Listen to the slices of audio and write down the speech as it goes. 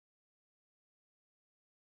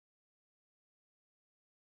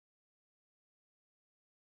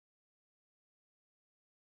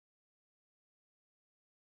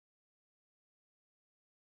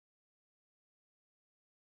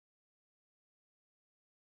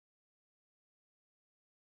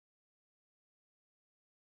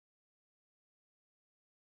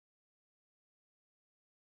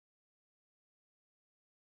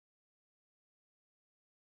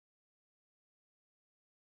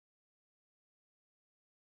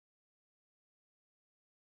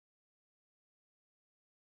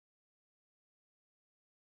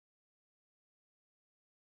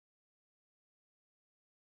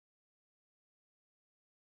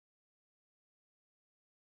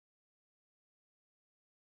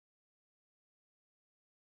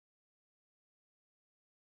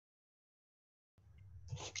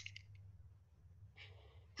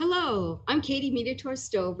Hello, I'm Kaite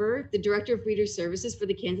Stover, the Director of Reader Services for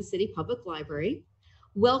the Kansas City Public Library.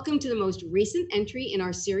 Welcome to the most recent entry in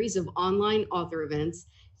our series of online author events.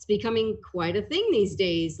 It's becoming quite a thing these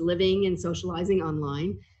days, living and socializing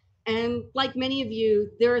online. And like many of you,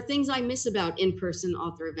 there are things I miss about in-person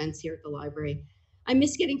author events here at the library. I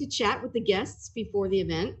miss getting to chat with the guests before the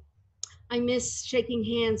event. I miss shaking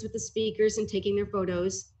hands with the speakers and taking their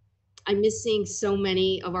photos. I miss seeing so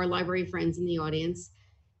many of our library friends in the audience.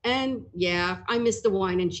 And yeah, I miss the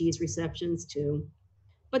wine and cheese receptions too.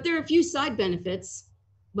 But there are a few side benefits.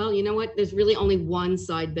 Well, you know what? There's really only one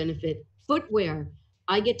side benefit: footwear.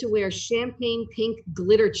 I get to wear champagne pink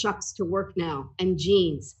glitter chucks to work now and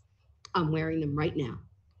jeans. I'm wearing them right now.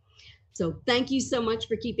 So thank you so much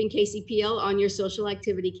for keeping KCPL on your social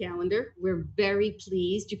activity calendar. We're very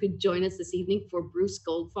pleased you could join us this evening for Bruce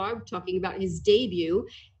Goldfarb talking about his debut,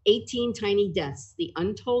 18 Tiny Deaths, the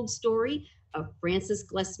Untold Story of Francis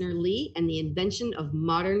Glessner Lee and the Invention of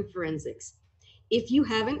Modern Forensics. If you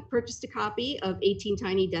haven't purchased a copy of 18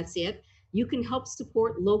 Tiny Deaths yet, you can help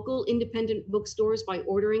support local independent bookstores by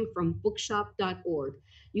ordering from bookshop.org.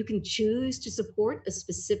 You can choose to support a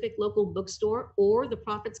specific local bookstore, or the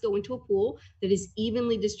profits go into a pool that is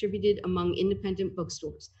evenly distributed among independent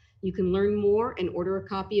bookstores. You can learn more and order a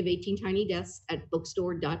copy of 18 Tiny Deaths at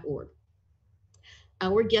bookstore.org.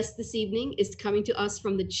 Our guest this evening is coming to us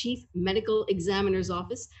from the Chief Medical Examiner's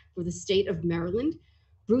Office for the state of Maryland.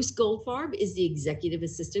 Bruce Goldfarb is the executive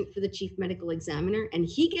assistant for the Chief Medical Examiner, and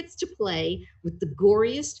he gets to play with the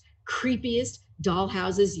goriest, creepiest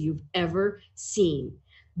dollhouses you've ever seen.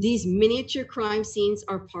 These miniature crime scenes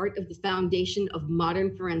are part of the foundation of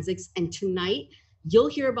modern forensics, and tonight you'll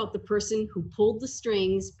hear about the person who pulled the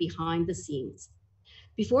strings behind the scenes.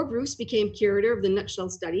 Before Bruce became curator of the Nutshell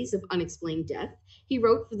Studies of Unexplained Death, he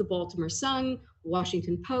wrote for the Baltimore Sun,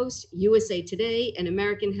 Washington Post, USA Today, and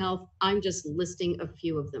American Health. I'm just listing a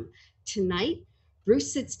few of them. Tonight,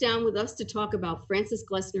 Bruce sits down with us to talk about Francis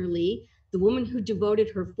Glessner Lee, the woman who devoted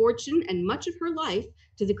her fortune and much of her life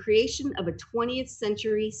to the creation of a 20th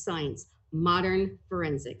century science, modern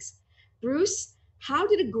forensics. Bruce, how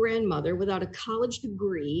did a grandmother without a college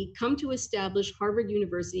degree come to establish Harvard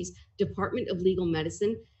University's Department of Legal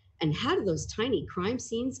Medicine? And how do those tiny crime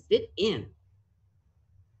scenes fit in?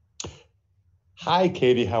 Hi,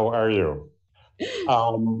 Katie. How are you?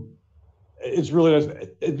 It's really nice.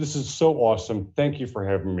 This is so awesome. Thank you for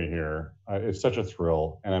having me here. It's such a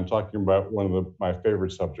thrill, and I'm talking about one of my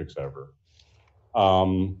favorite subjects ever.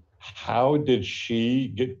 How did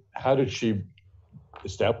she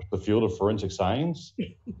establish the field of forensic science?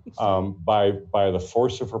 By the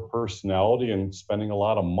force of her personality and spending a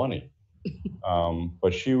lot of money.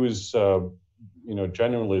 But she was,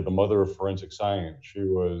 genuinely the mother of forensic science. She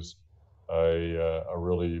was a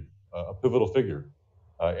really pivotal figure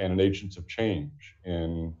and an agent of change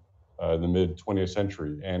in the mid 20th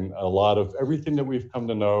century. And a lot of everything that we've come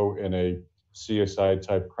to know in a CSI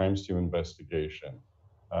type crime scene investigation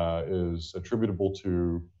is attributable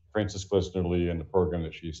to Francis Glessner Lee and the program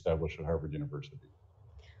that she established at Harvard University.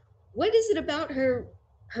 What is it about her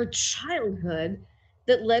childhood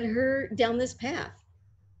that led her down this path?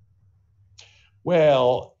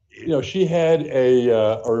 Well, she had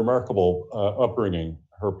a remarkable upbringing.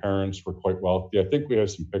 Her parents were quite wealthy. I think we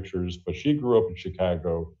have some pictures, but she grew up in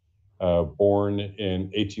Chicago, born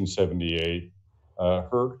in 1878.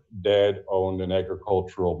 Her dad owned an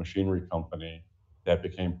agricultural machinery company that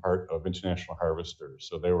became part of International Harvesters.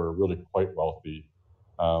 So they were really quite wealthy.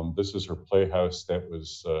 This is her playhouse that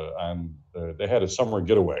was they had a summer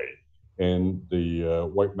getaway in the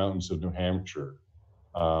White Mountains of New Hampshire.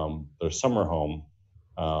 Their summer home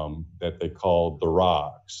that they called the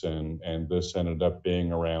Rocks, and this ended up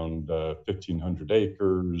being around 1,500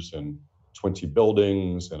 acres and 20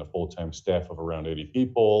 buildings and a full-time staff of around 80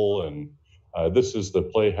 people. And this is the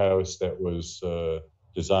playhouse that was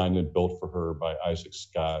designed and built for her by Isaac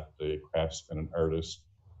Scott, the craftsman and artist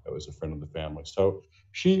that was a friend of the family. So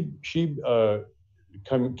she came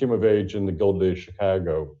of age in the Gold Days of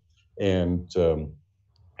Chicago, and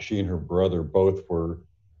she and her brother both were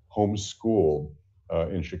homeschooled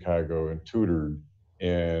in Chicago and tutored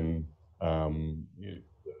in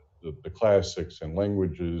the classics and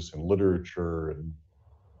languages and literature and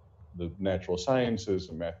the natural sciences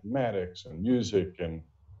and mathematics and music. And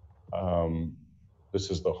this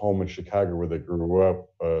is the home in Chicago where they grew up,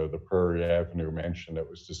 the Prairie Avenue mansion that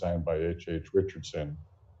was designed by H.H. Richardson.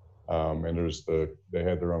 And they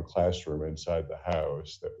had their own classroom inside the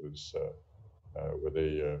house that was where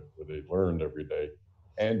they learned every day.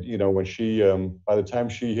 And when she, by the time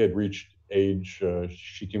she had reached age,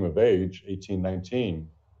 she came of age, 1819.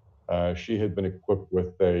 she had been equipped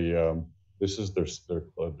with a, this is their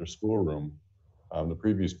schoolroom. The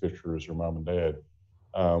previous picture is her mom and dad.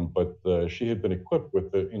 But she had been equipped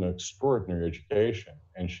with an extraordinary education,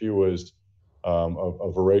 and she was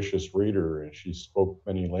a voracious reader, and she spoke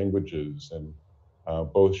many languages, and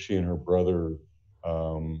both she and her brother,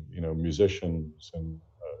 musicians and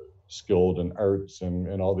skilled in arts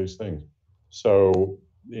and all these things. So,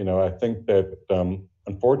 I think that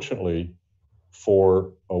unfortunately,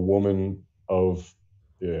 for a woman of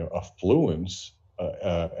affluence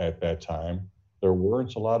at that time, there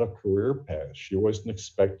weren't a lot of career paths. She wasn't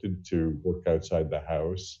expected to work outside the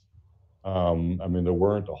house. There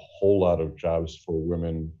weren't a whole lot of jobs for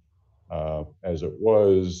women as it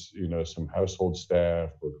was, some household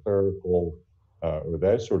staff or clerical or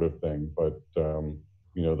that sort of thing. But,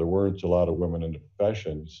 there weren't a lot of women in the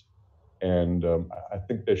professions. And I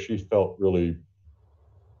think that she felt really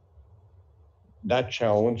not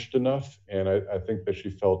challenged enough. And I think that she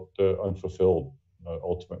felt unfulfilled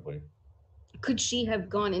ultimately. Could she have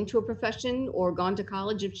gone into a profession or gone to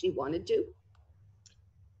college if she wanted to?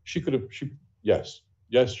 She could have. Yes,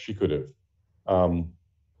 she could have.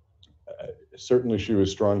 Certainly, she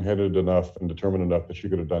was strong-headed enough and determined enough that she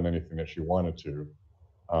could have done anything that she wanted to.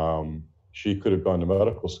 She could have gone to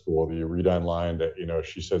medical school. You read online that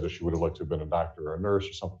she said that she would have liked to have been a doctor or a nurse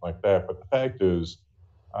or something like that. But the fact is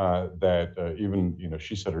that even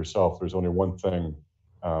she said herself, there's only one thing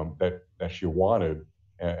that she wanted,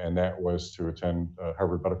 and that was to attend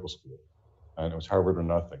Harvard Medical School. And it was Harvard or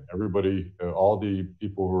nothing. Everybody, all the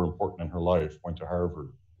people who were important in her life went to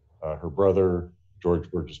Harvard. Her brother, George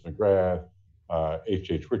Burgess McGrath,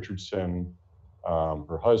 H.H. Richardson,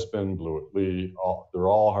 her husband, Blewett Lee, they're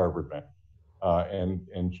all Harvard men. And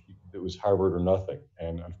it was Harvard or nothing.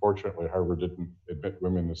 And unfortunately, Harvard didn't admit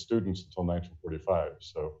women as students until 1945.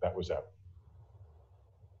 So that was out.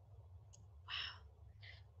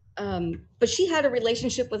 But she had a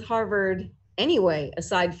relationship with Harvard anyway,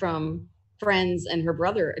 aside from friends and her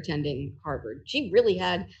brother attending Harvard. She really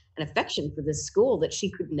had an affection for this school that she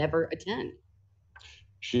could never attend.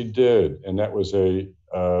 She did, and that was a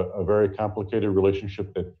very complicated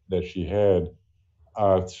relationship that she had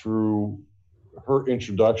through her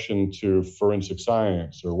introduction to forensic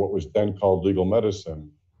science, or what was then called legal medicine,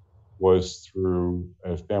 was through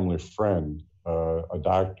a family friend, a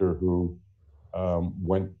doctor who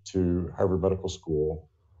went to Harvard Medical School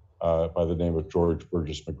by the name of George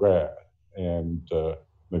Burgess McGrath. And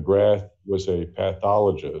McGrath was a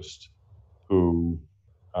pathologist who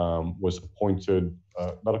was appointed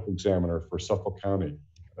medical examiner for Suffolk County,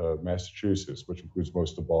 Massachusetts, which includes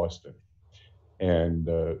most of Boston. And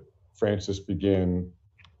Francis began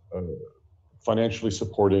financially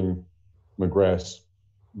supporting McGrath's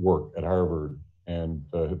work at Harvard and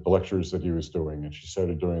the lectures that he was doing. And she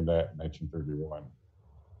started doing that in 1931.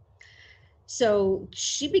 So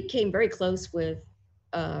she became very close with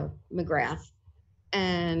McGrath,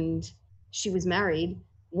 and she was married.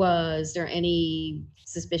 Was there any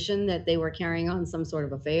suspicion that they were carrying on some sort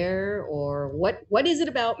of affair, or what is it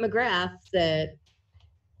about McGrath that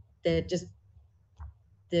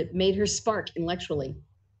made her spark intellectually?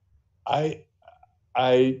 I've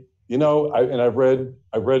read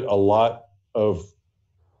a lot of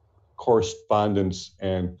correspondence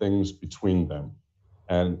and things between them,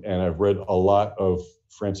 and I've read a lot of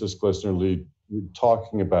Francis Glessner Lee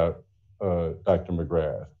talking about Dr.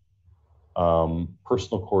 McGrath,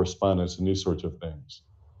 personal correspondence and these sorts of things.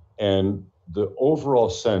 And the overall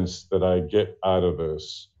sense that I get out of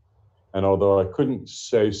this, and although I couldn't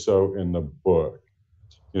say so in the book,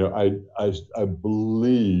 I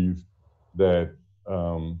believe that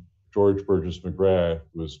George Burgess McGrath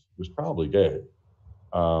was probably gay.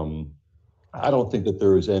 I don't think that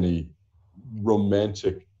there was any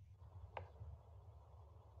romantic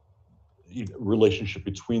relationship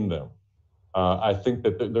between them. I think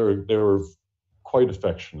that they were quite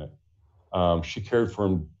affectionate. She cared for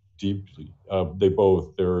him deeply.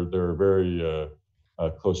 They're very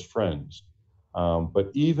close friends.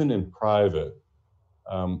 But even in private,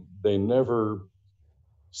 they never.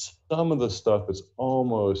 Some of the stuff is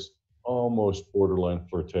almost borderline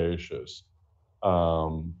flirtatious.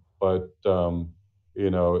 But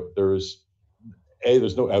there's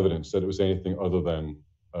no evidence that it was anything other than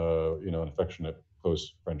an affectionate,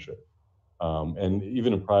 close friendship. And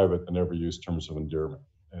even in private, they never used terms of endearment.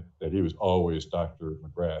 That he was always Dr.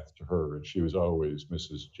 McGrath to her, and she was always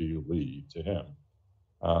Mrs. G. Lee to him.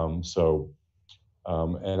 And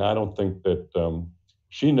I don't think that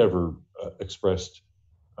she never expressed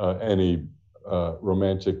any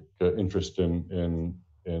romantic interest in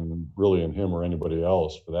really in him or anybody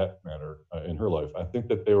else for that matter in her life. I think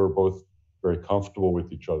that they were both very comfortable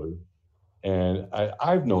with each other. And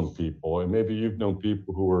I've known people, and maybe you've known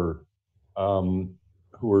people um,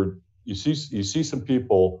 who are you see some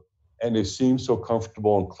people and they seem so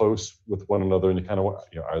comfortable and close with one another, and you kind of,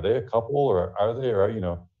 are they a couple or are they, or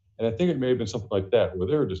And I think it may have been something like that, where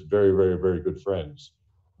they were just very, very, very good friends,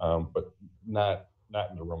 but not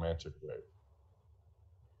in a romantic way.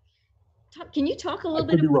 Can you talk a little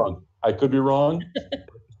bit? I could be wrong. I could be wrong.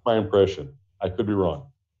 My impression. I could be wrong.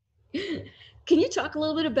 Can you talk a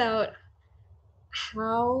little bit about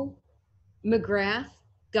how McGrath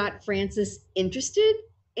got Francis interested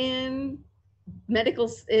in medical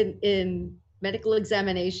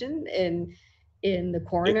examination in the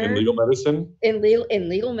coroner, in legal medicine, in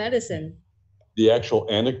legal medicine? The actual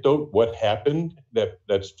anecdote, what happened that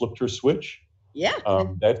flipped her switch? Yeah.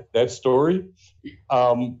 That story.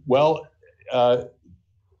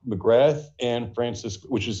 McGrath and Francis,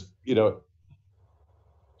 which is,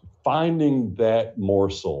 finding that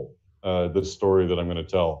morsel, the story that I'm going to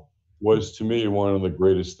tell, was to me one of the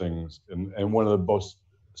greatest things and one of the most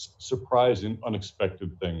surprising,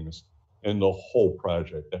 unexpected things in the whole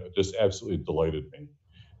project. That just absolutely delighted me.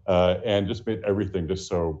 And just made everything just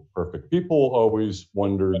so perfect. People always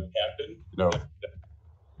wondered,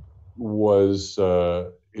 was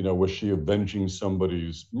she avenging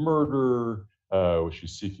somebody's murder? Was she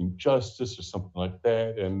seeking justice or something like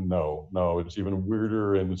that? And no, it's even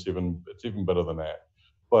weirder, and it's even better than that.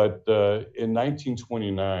 But in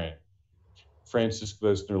 1929, Francis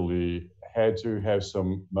Glessner Lee had to have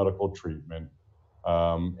some medical treatment,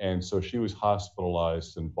 and so she was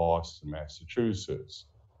hospitalized in Boston, Massachusetts.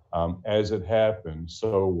 As it happened,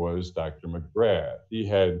 so was Dr. McGrath. He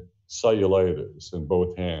had cellulitis in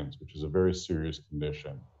both hands, which is a very serious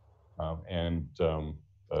condition, and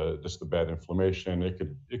just a bad inflammation. It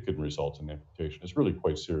could result in amputation. It's really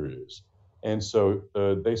quite serious. And so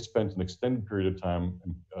they spent an extended period of time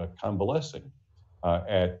convalescing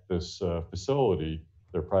at this facility,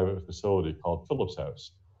 their private facility called Phillips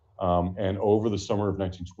House. And over the summer of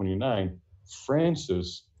 1929,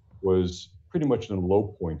 Frances was pretty much in a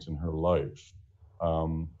low point in her life.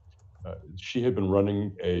 She had been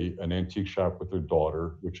running an antique shop with her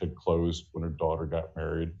daughter, which had closed when her daughter got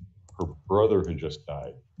married. Her brother had just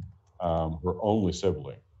died, her only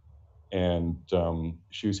sibling. And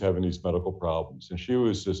she was having these medical problems. And she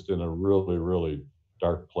was just in a really, really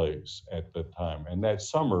dark place at the time. And that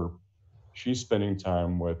summer, she's spending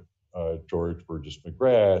time with George Burgess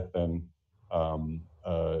McGrath, and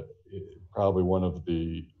probably one of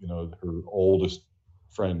the, her oldest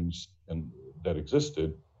friends that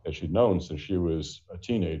existed, that she'd known since she was a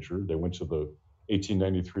teenager. They went to the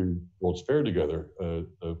 1893 World's Fair together,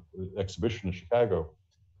 the exhibition in Chicago.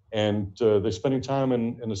 And they're spending time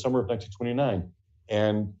in the summer of 1929.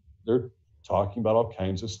 And they're talking about all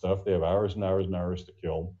kinds of stuff. They have hours and hours and hours to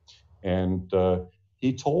kill. And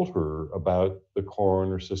he told her about the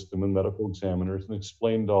coroner system and medical examiners and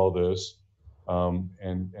explained all this and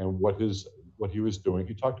what he was doing.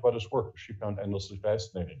 He talked about his work, which she found endlessly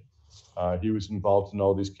fascinating. He was involved in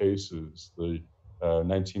all these cases, the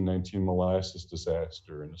 1919 molasses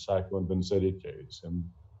disaster and the Cyclone Vanzetti case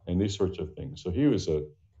and these sorts of things. So he was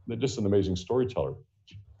just an amazing storyteller.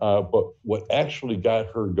 But what actually got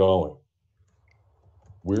her going,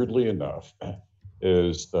 weirdly enough,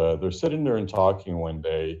 is they're sitting there and talking one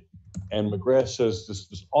day, and McGrath says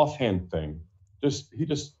this offhand thing. He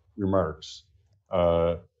just remarks.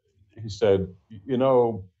 He said,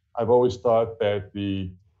 I've always thought that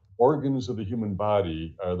the organs of the human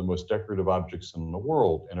body are the most decorative objects in the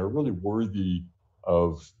world and are really worthy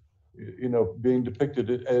of, being depicted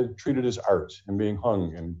and treated as art and being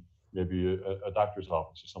hung in maybe a doctor's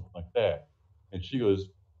office or something like that. And she goes,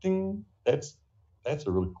 ding, that's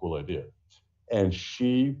a really cool idea. And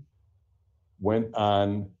she went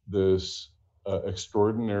on this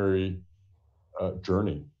extraordinary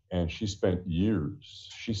journey, and she spent years,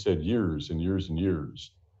 she said years and years and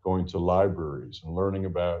years, going to libraries and learning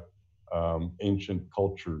about ancient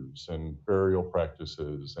cultures and burial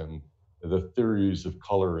practices and the theories of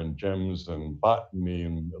color and gems and botany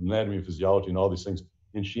and anatomy and physiology and all these things.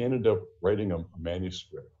 And she ended up writing a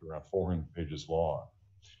manuscript around 400 pages long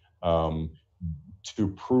to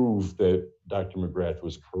prove that Dr. McGrath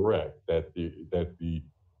was correct, that the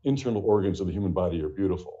internal organs of the human body are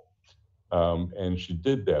beautiful. And she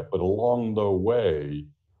did that, but along the way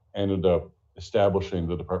ended up establishing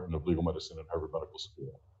the Department of Legal Medicine at Harvard Medical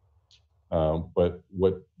School. But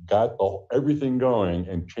what got everything going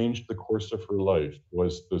and changed the course of her life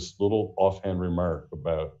was this little offhand remark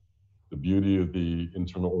about the beauty of the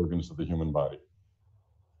internal organs of the human body.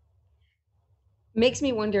 Makes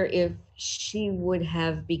me wonder if she would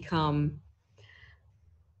have become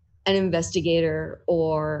an investigator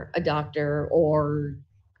or a doctor or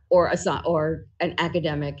an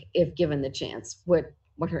academic if given the chance. What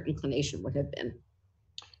her inclination would have been.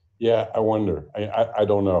 Yeah, I wonder. I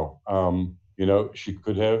don't know. She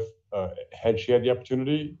could have, had she had the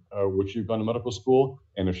opportunity, would she have gone to medical school?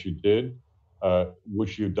 And if she did, would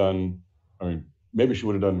she have done, I mean, maybe she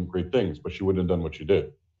would have done great things, but she wouldn't have done what she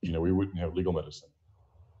did. We wouldn't have legal medicine.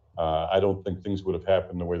 I don't think things would have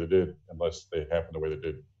happened the way they did unless they happened the way they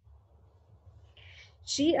did.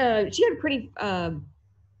 She had a pretty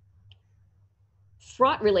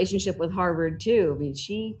fraught relationship with Harvard too. I mean,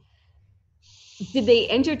 did they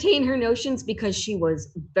entertain her notions because she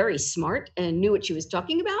was very smart and knew what she was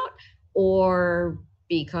talking about, or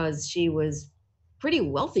because she was pretty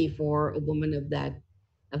wealthy for a woman of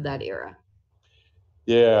that era?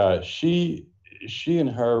 Yeah, she and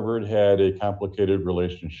Harvard had a complicated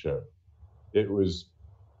relationship. It was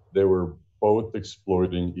They were both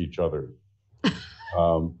exploiting each other.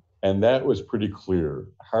 And that was pretty clear.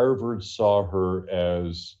 Harvard saw her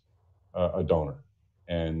as a donor,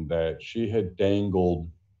 and that she had dangled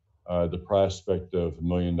the prospect of $1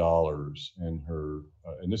 million in her,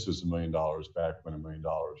 and this is $1 million back when $1 million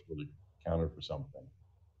really counted for something.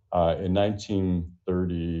 In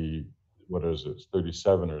 1930, what is it,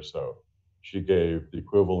 37 or so, she gave the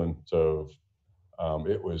equivalent of,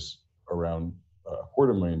 it was around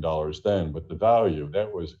 $250,000 then, but the value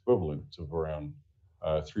that was equivalent to around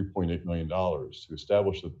 $3.8 million to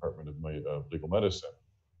establish the Department of Legal Medicine,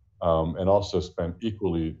 and also spent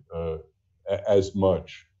equally as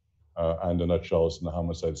much on the nutshells and the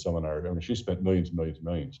homicide seminar. I mean, she spent millions and millions and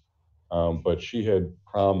millions, but she had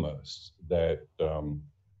promised that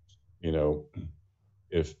you know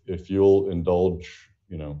if you'll indulge,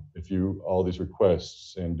 if you all these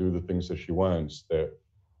requests and do the things that she wants, that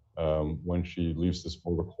when she leaves this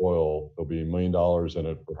mortal coil, there'll be $1 million in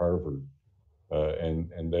it for Harvard.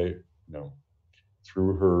 And they,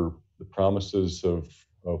 through her the promises of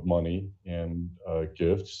money and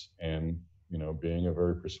gifts, and being a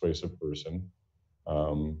very persuasive person,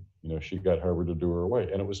 she got Harvard to do her way.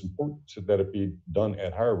 And it was important that it be done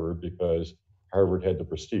at Harvard because Harvard had the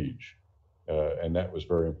prestige, and that was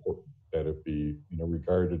very important, that it be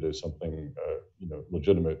regarded as something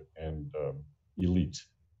legitimate and elite.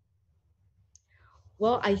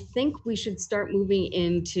 Well, I think we should start moving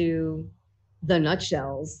into the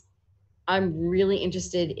nutshells. I'm really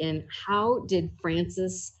interested in how did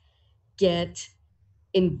Francis get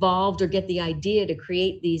involved or get the idea to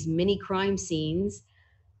create these mini crime scenes?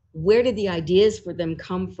 Where did the ideas for them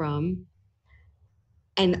come from?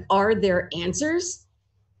 And are there answers?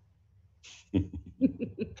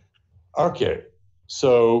 Okay,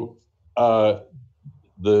 so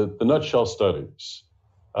the nutshell studies,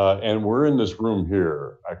 and we're in this room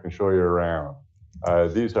here. I can show you around.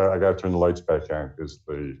 These are, I got to turn the lights back on because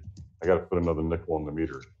I got to put another nickel in the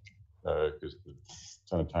meter because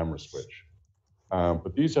it's on a timer switch.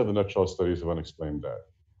 But these are the nutshell studies of unexplained death.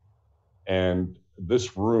 And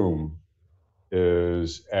this room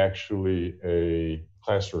is actually a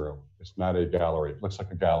classroom. It's not a gallery. It looks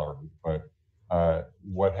like a gallery, but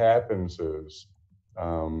what happens is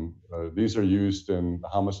these are used in the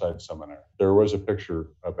homicide seminar. There was a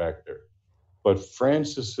picture back there, but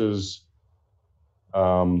Francis's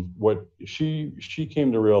what she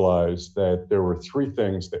came to realize that there were three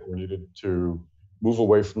things that were needed to move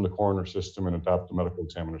away from the coroner system and adopt the medical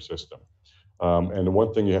examiner system. And the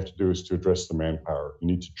one thing you have to do is to address the manpower. You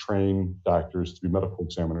need to train doctors to be medical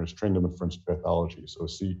examiners, train them in forensic pathology. So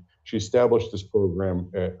she established this program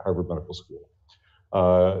at Harvard Medical School.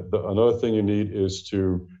 Another thing you need is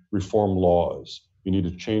to reform laws. You need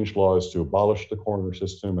to change laws to abolish the coroner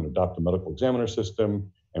system and adopt a medical examiner system.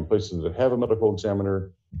 And places that have a medical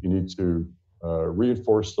examiner, you need to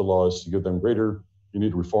reinforce the laws to give them greater, you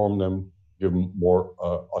need to reform them, give them more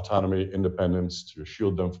autonomy, independence, to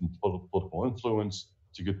shield them from political influence,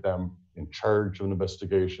 to get them in charge of an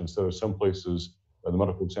investigation. So some places the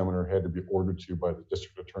medical examiner had to be ordered to by the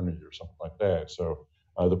district attorney or something like that. So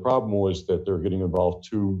the problem was that they're getting involved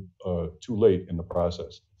too late in the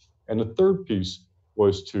process. And the third piece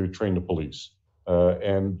was to train the police.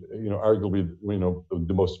 And arguably,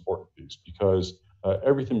 the most important piece, because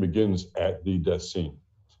everything begins at the death scene.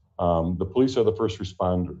 The police are the first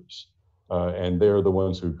responders, and they are the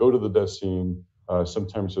ones who go to the death scene.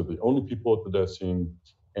 Sometimes they're the only people at the death scene,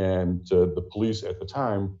 and the police at the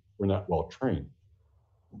time were not well trained.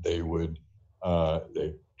 They would,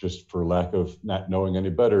 they just for lack of not knowing any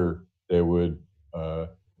better, they would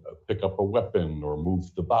pick up a weapon or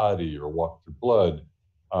move the body or walk through blood.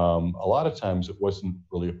 A lot of times it wasn't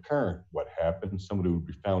really apparent what happened. Somebody would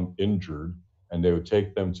be found injured and they would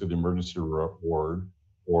take them to the emergency ward,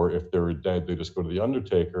 or if they were dead, they just go to the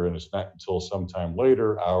undertaker, and it's not until sometime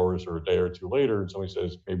later, hours or a day or two later, and somebody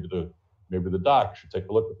says, maybe the doc should take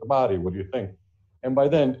a look at the body. What do you think? And by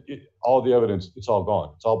then, all the evidence, it's all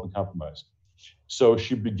gone. It's all been compromised. So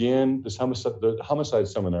she began this the homicide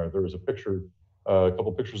seminar. There was a picture, a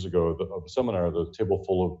couple pictures ago of the seminar, the table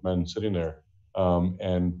full of men sitting there.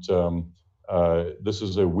 This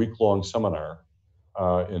is a week-long seminar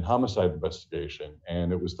in homicide investigation,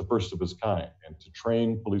 and it was the first of its kind, and to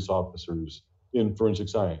train police officers in forensic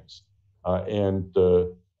science.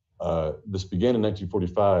 This began in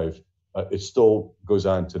 1945. It still goes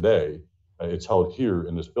on today. It's held here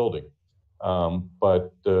in this building.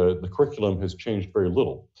 But the curriculum has changed very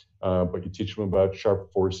little. But you teach them about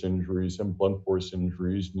sharp force injuries and blunt force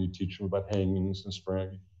injuries, and you teach them about hangings and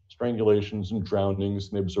strangulations and drownings,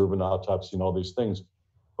 and they observe an autopsy and all these things.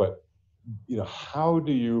 But how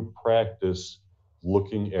do you practice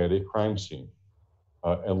looking at a crime scene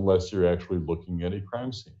unless you're actually looking at a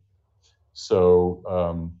crime scene? So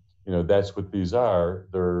that's what these are.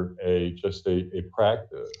 They're just a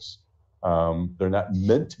practice. They're not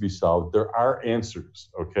meant to be solved. There are answers,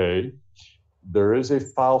 okay? There is a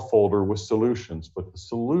file folder with solutions, but the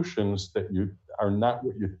solutions that you are not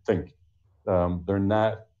what you think. They're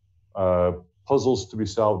not puzzles to be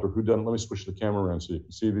solved or whodunit. Let me switch the camera around so you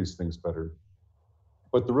can see these things better.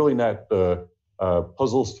 But they're really not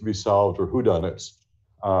puzzles to be solved or whodunits.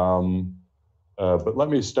 But let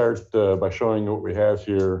me start by showing you what we have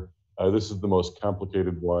here. This is the most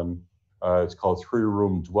complicated one. It's called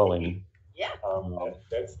three-room dwelling. Yeah.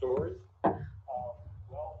 That story.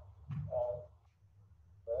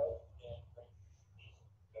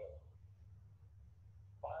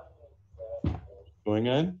 Going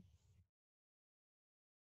on?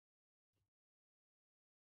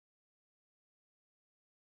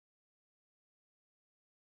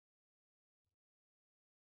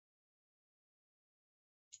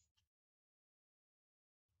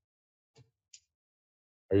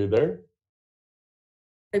 Are you there?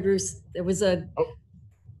 Hi, Bruce. There was a. Oh.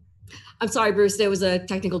 I'm sorry, Bruce. There was a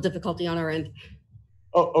technical difficulty on our end.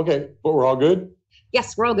 Oh, okay. But we're all good?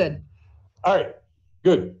 Yes, we're all good. All right.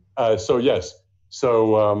 Good. So yes.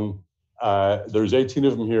 So there's 18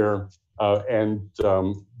 of them here, and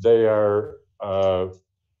they are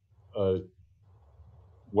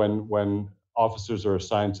when officers are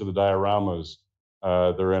assigned to the dioramas,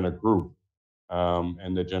 they're in a group,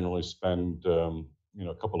 and they generally spend a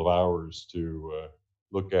couple of hours to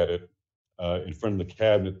look at it. In front of the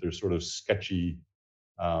cabinet, there's sort of sketchy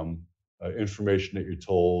information that you're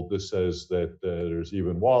told. This says that there's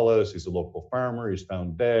Eben Wallace. He's a local farmer. He's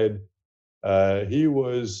found dead. He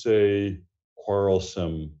was a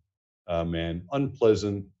quarrelsome man,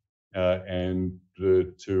 unpleasant, and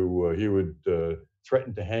he would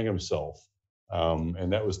threaten to hang himself.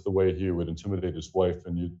 And that was the way he would intimidate his wife,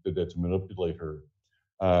 and you did that to manipulate her.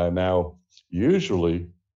 Now, usually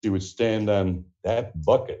he would stand on that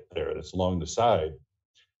bucket there that's along the side.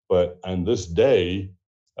 But on this day,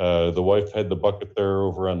 the wife had the bucket there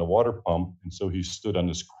over on the water pump, and so he stood on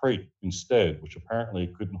this crate instead, which apparently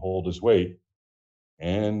couldn't hold his weight,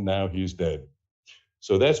 and now he's dead.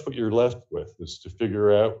 So that's what you're left with, is to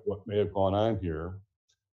figure out what may have gone on here.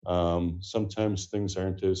 Sometimes things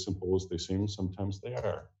aren't as simple as they seem, sometimes they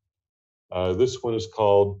are. This one is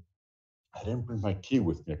called, I didn't bring my key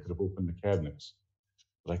with me, I could have opened the cabinets,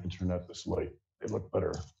 but I can turn out this light, they look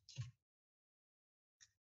better.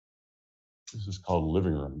 This is called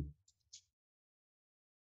living room.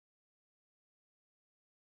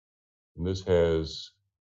 And this has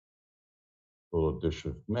a little dish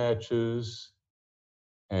of matches,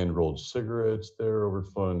 hand-rolled cigarettes there over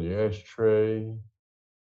front of the ashtray.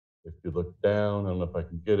 If you look down, I don't know if I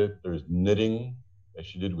can get it, there's knitting, as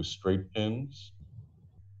she did with straight pins.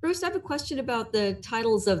 Bruce, I have a question about the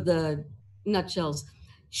titles of the nutshells.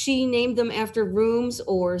 She named them after rooms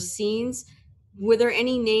or scenes. Were there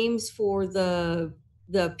any names for the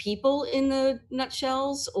people in the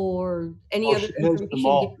nutshells or any other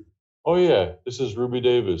information? Oh yeah, this is Ruby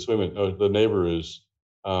Davis. Wait a minute, no, the neighbor is.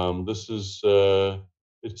 This is,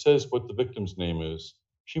 it says what the victim's name is.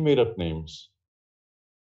 She made up names.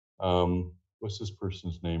 What's this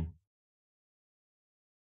person's name?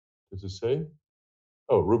 Does it say?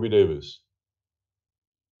 Oh, Ruby Davis.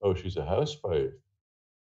 Oh, she's a housewife.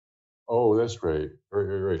 Oh, that's right.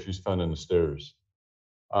 Right. She's found on the stairs.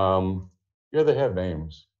 Yeah, they have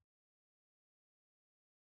names.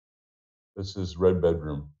 This is Red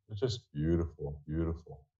Bedroom. It's just beautiful,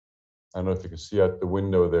 beautiful. I don't know if you can see out the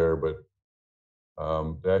window there, but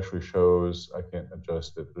It actually shows, I can't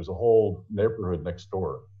adjust it, there's a whole neighborhood next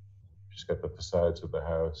door. She's got the facades of the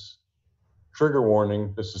house. Trigger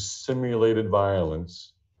warning, this is simulated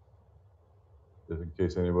violence, just in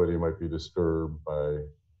case anybody might be disturbed by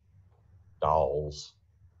dolls.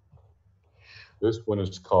 This one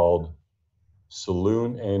is called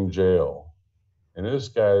Saloon and Jail. And this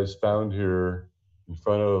guy is found here in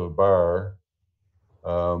front of a bar.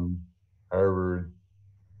 Harvard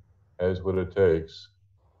has what it takes,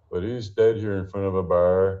 but he's dead here in front of a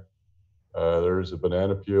bar. There's a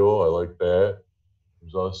banana peel, I like that.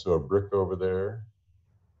 There's also a brick over there.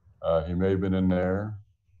 He may have been in there,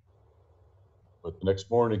 but the next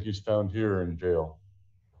morning he's found here in jail.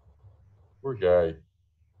 Poor guy.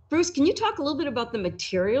 Bruce, can you talk a little bit about the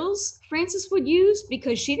materials Francis would use?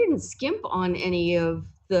 Because she didn't skimp on any of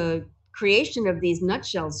the creation of these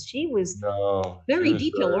nutshells. She was very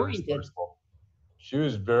detail-oriented. She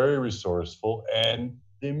was very resourceful. And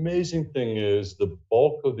the amazing thing is the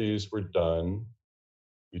bulk of these were done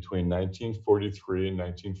between 1943 and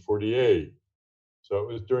 1948. So it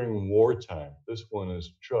was during wartime. This one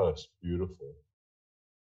is just beautiful.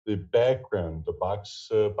 The background, the box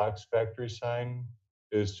factory sign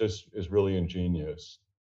is really ingenious.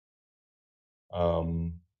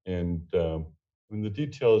 And the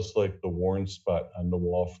details like the worn spot on the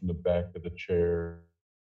wall from the back of the chair,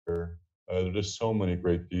 there's just so many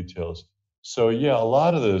great details. So yeah, a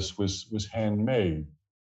lot of this was handmade.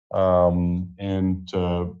 You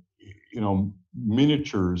know,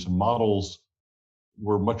 miniatures and models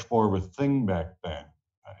were much more of a thing back then.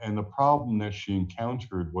 And the problem that she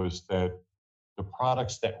encountered was that the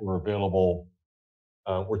products that were available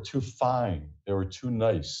were too fine, they were too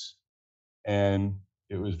nice. And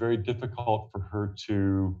it was very difficult for her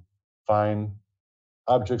to find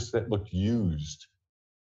objects that looked used,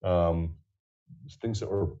 things that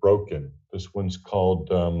were broken. This one's called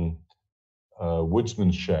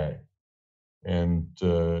Woodsman's Shag. And,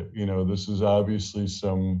 you know, this is obviously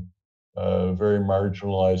some very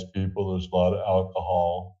marginalized people. There's a lot of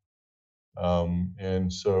alcohol.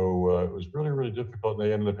 And so it was really, really difficult. And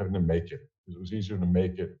they ended up having to make it because it was easier to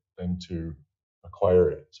make it than to acquire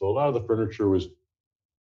it. So a lot of the furniture was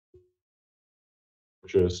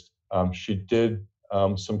purchased. She did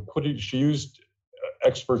some putty. She used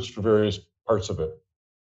experts for various parts of it.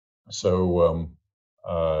 So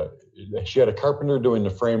she had a carpenter doing the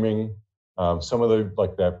framing. Some of the,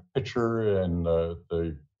 like that pitcher and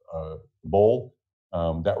the bowl,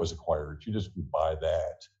 that was acquired. You just would buy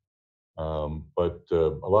that. But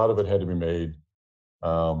a lot of it had to be made.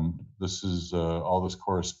 This is all this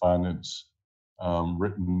correspondence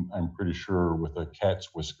written, I'm pretty sure, with a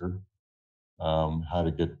cat's whisker, how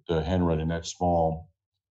to get handwriting that small.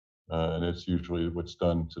 And it's usually what's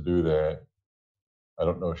done to do that. I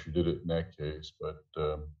don't know if she did it in that case, but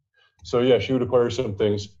so yeah, she would acquire some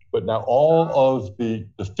things. But now all of the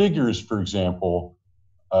figures, for example,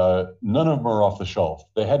 none of them are off the shelf.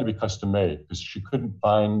 They had to be custom made because she couldn't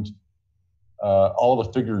find all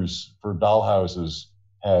the figures for doll houses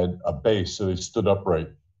had a base, so they stood upright,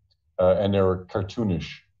 and they were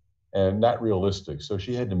cartoonish and not realistic. So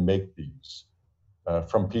she had to make these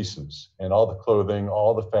from pieces, and all the clothing,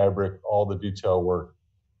 all the fabric, all the detail work.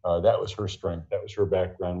 That was her strength. That was her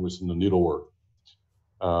background, was in the needlework.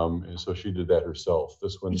 And so she did that herself.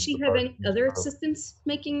 This one. Did she have any other assistants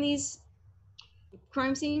making these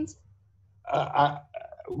crime scenes?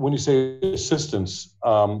 When you say assistants,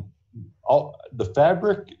 all the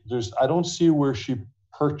fabric, I don't see where she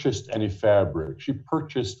purchased any fabric. She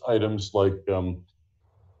purchased items like,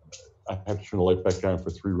 I have to turn the light back on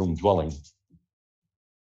for 3-room dwelling.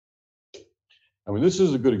 I mean, this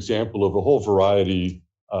is a good example of a whole variety.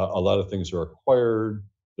 A lot of things are acquired.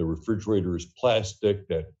 The refrigerator is plastic,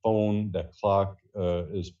 that phone, that clock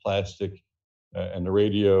is plastic, and the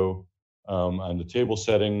radio on the table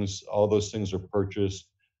settings, all those things are purchased,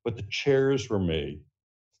 but the chairs were made.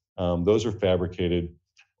 Those are fabricated.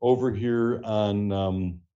 Over here on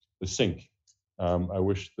the sink, I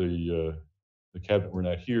wish the cabinet were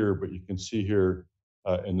not here, but you can see here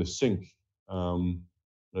in the sink,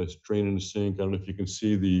 that's draining the sink. I don't know if you can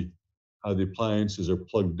see how the appliances are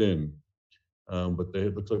plugged in. But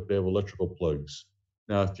it looks like they have electrical plugs.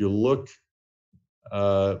 Now, if you look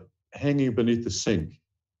hanging beneath the sink,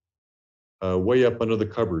 way up under the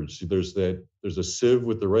cupboards, there's a sieve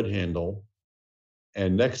with the red handle,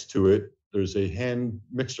 and next to it, there's a hand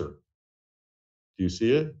mixer. Do you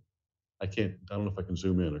see it? I don't know if I can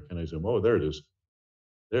zoom in, or can I zoom? Oh, there it is.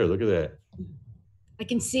 There, look at that. I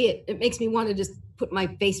can see it. It makes me want to just put my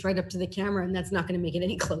face right up to the camera, and that's not going to make it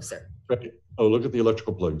any closer. Right. Oh, look at the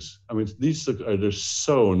electrical plugs. I mean, they're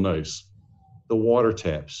so nice. the water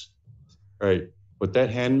taps, right? But that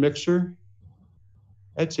hand mixer,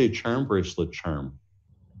 that's a charm bracelet charm.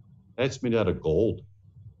 That's made out of gold.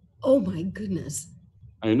 Oh my goodness.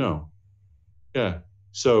 I know. Yeah.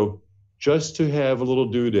 So just to have a little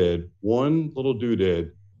doodad, one little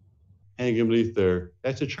doodad hanging beneath there,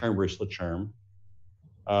 that's a charm bracelet charm.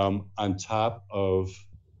 On top of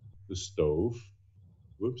the stove.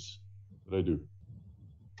 Whoops, what did I do?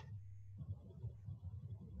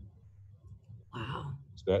 Wow.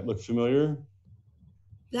 Does that look familiar?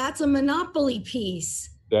 That's a Monopoly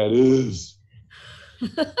piece. That is.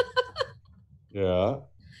 Yeah.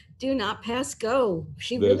 Do not pass go.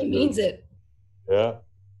 She That's really means it. Yeah.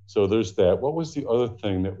 So there's that. What was the other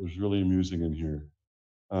thing that was really amusing in here?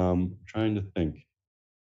 Trying to think.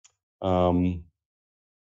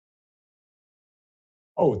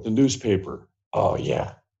 Oh, the newspaper. Oh,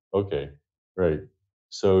 yeah. Okay. Right.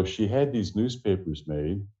 So she had these newspapers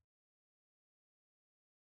made.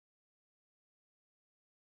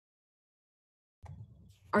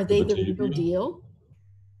 Are they the Batavia? real deal?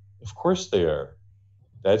 Of course they are.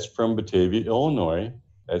 That's from Batavia, Illinois.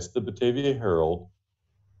 That's the Batavia Herald.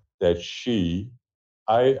 That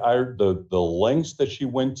the lengths that she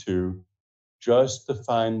went to just to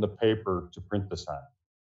find the paper to print this on,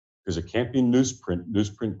 because it can't be newsprint.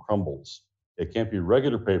 Newsprint crumbles. It can't be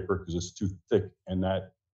regular paper because it's too thick and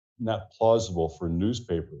not plausible for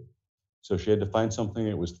newspaper. So she had to find something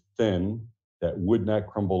that was thin that would not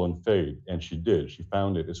crumble and fade, and she did. She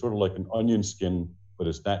found it. It's sort of like an onion skin, but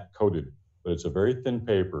it's not coated. But it's a very thin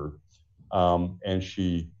paper, and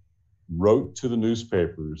she wrote to the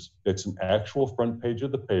newspapers. It's an actual front page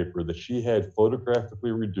of the paper that she had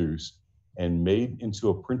photographically reduced and made into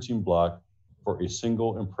a printing block for a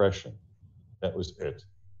single impression. That was it.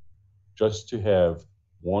 Just to have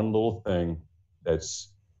one little thing that's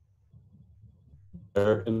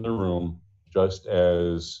there in the room, just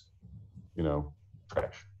as,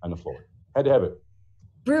 trash on the floor. Had to have it.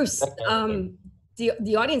 Bruce,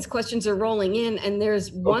 the audience questions are rolling in, and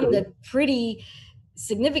there's one that's pretty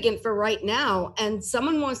significant for right now. And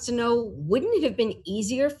someone wants to know, wouldn't it have been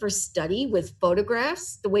easier for study with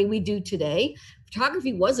photographs the way we do today?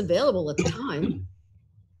 Photography was available at the time.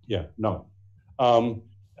 Yeah, no.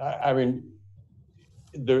 I mean,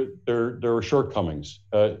 there are shortcomings.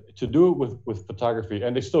 To do it with photography,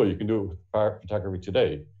 and you can do it with photography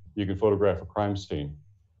today. You can photograph a crime scene.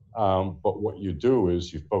 But what you do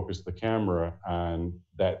is you focus the camera on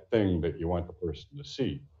that thing that you want the person to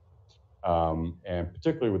see. And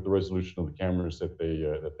particularly with the resolution of the cameras that they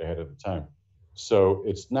had at the time. So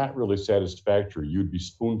it's not really satisfactory. You'd be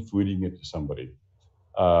spoon feeding it to somebody.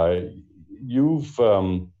 You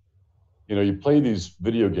play these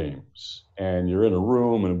video games and you're in a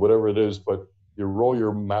room and whatever it is, but you roll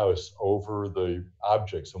your mouse over the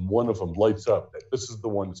objects and one of them lights up. This is the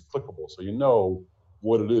one that's clickable. So you know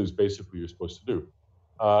what it is basically you're supposed to do.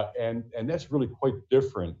 And that's really quite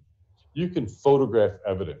different. You can photograph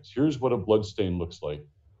evidence. Here's what a bloodstain looks like.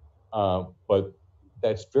 But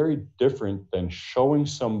that's very different than showing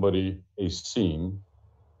somebody a scene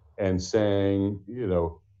and saying,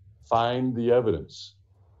 find the evidence.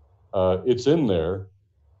 It's in there,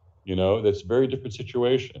 that's a very different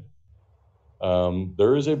situation.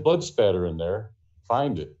 There is a blood spatter in there,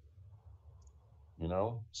 find it,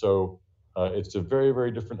 So it's a very,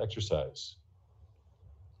 very different exercise.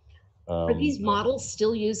 Are these models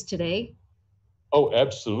still used today? Oh,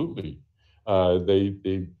 absolutely.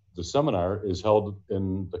 The seminar is held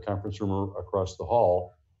in the conference room across the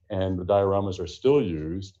hall, and the dioramas are still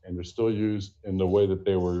used, and they're still used in the way that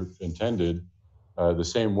they were intended, the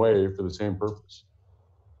same way for the same purpose.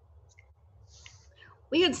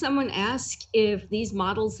 We had someone ask if these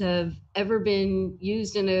models have ever been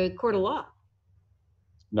used in a court of law.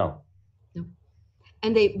 No.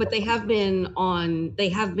 And they have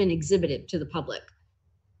been exhibited to the public.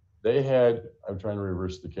 I'm trying to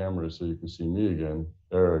reverse the camera so you can see me again.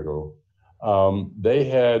 There I go. They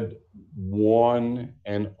had one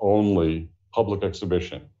and only public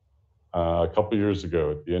exhibition a couple years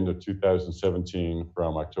ago at the end of 2017,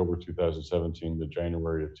 from October 2017 to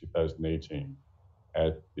January of 2018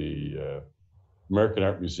 at the American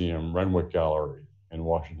Art Museum Renwick Gallery in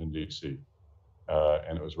Washington, D.C.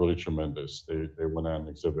 And it was really tremendous. They went on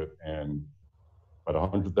exhibit, and about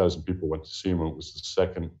 100,000 people went to see them. It was the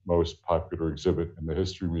second most popular exhibit in the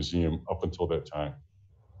History Museum up until that time.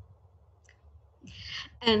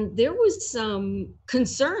 And there was some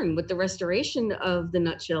concern with the restoration of the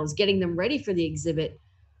nutshells, getting them ready for the exhibit.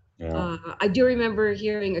 Yeah. I do remember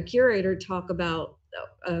hearing a curator talk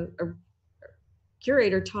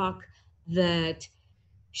that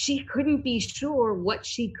she couldn't be sure what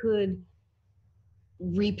she could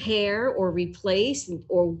repair or replace,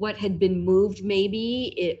 or what had been moved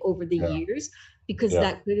maybe over the Yeah. years, because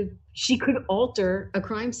Yeah. she could alter a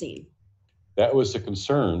crime scene. That was the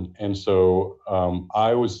concern, and so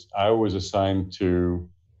I was assigned to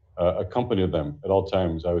accompany them at all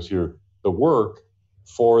times. I was here. The work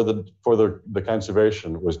for the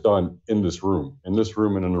conservation was done in this room, and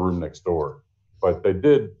in the room next door. But they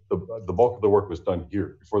did the bulk of the work was done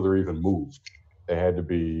here before they're even moved. They had to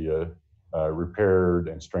be repaired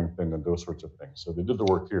and strengthened and those sorts of things. So they did the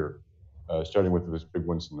work here, starting with this big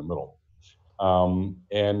ones in the middle.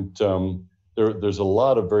 There's a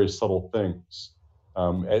lot of very subtle things.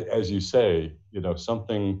 As you say,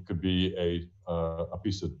 something could be a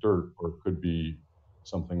piece of dirt, or it could be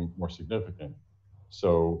something more significant.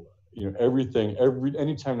 So,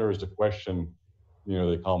 anytime there is a question,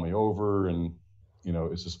 they call me over and,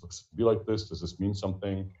 is this supposed to be like this? Does this mean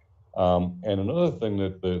something? And another thing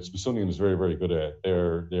that the Smithsonian is very, very good at, they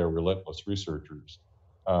are relentless researchers.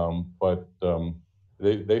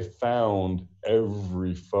 They found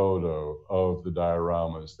every photo of the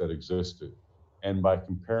dioramas that existed. And by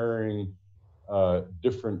comparing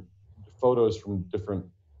different photos from different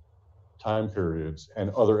time periods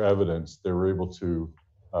and other evidence, they were able to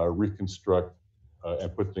reconstruct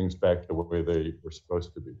and put things back the way they were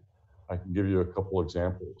supposed to be. I can give you a couple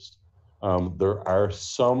examples. There are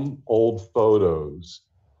some old photos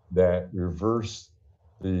that reverse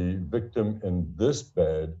the victim in this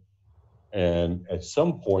bed, and at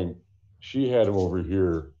some point she had him over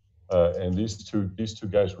here, and these two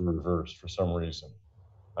guys were reversed for some reason.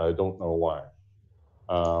 I don't know why,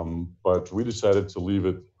 but we decided to leave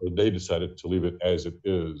it, or they decided to leave it as it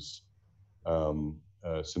is,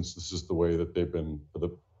 since this is the way that they've been for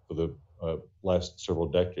the last several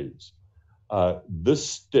decades. This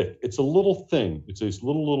stick, it's a little thing. It's this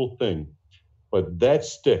little thing, but that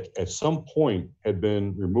stick at some point had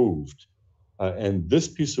been removed, and this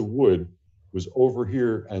piece of wood was over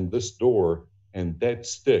here on this door, and that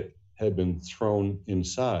stick had been thrown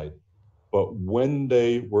inside. But when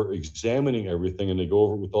they were examining everything and they go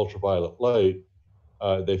over it with ultraviolet light,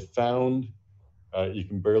 they found, you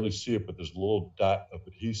can barely see it, but there's a little dot of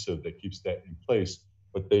adhesive that keeps that in place.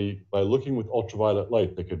 But by looking with ultraviolet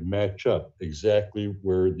light, they could match up exactly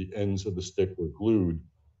where the ends of the stick were glued.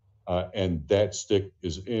 And that stick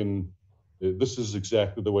this is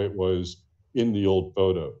exactly the way it was in the old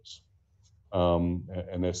photos.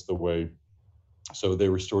 And that's the way, so they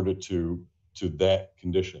restored it to that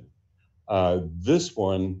condition. This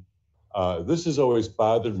has always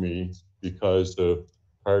bothered me because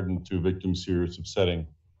pardon to victims here, it's upsetting,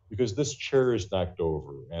 because this chair is knocked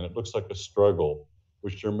over and it looks like a struggle,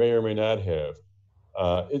 which there may or may not have.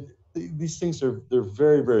 These things they're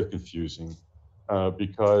very, very confusing,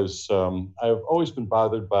 because I've always been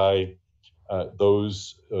bothered by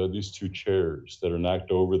these two chairs that are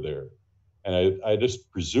knocked over there. And I just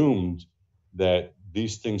presumed that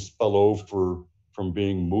these things fell over from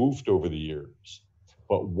being moved over the years.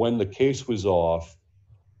 But when the case was off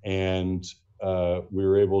and we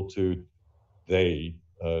were able to, the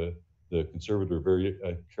conservator very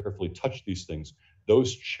carefully touched these things,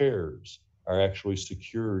 those chairs are actually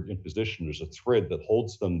secured in position. There's a thread that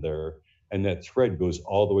holds them there, and that thread goes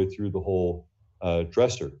all the way through the whole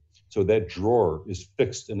dresser. So that drawer is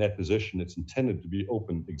fixed in that position. It's intended to be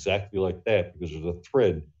opened exactly like that, because there's a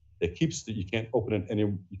thread that keeps you can't open it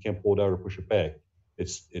you can't pull it out or push it back.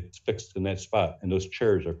 It's fixed in that spot, and those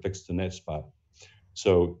chairs are fixed in that spot.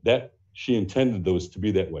 So that she intended those to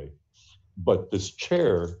be that way. But this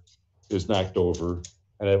chair is knocked over,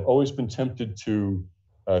 and I've always been tempted to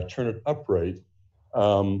turn it upright.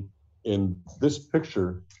 In this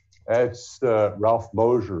picture, that's Ralph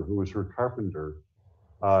Mosier, who was her carpenter.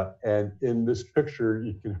 And in this picture,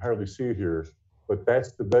 you can hardly see it here, but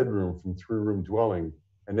that's the bedroom from three-room dwelling,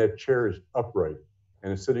 and that chair is upright,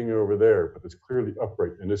 and it's sitting over there, but it's clearly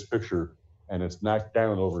upright in this picture, and it's knocked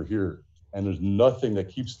down over here. And there's nothing that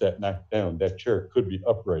keeps that knocked down. That chair could be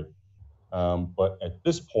upright. But at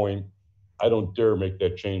this point, I don't dare make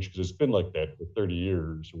that change, because it's been like that for 30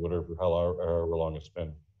 years or whatever, however long it's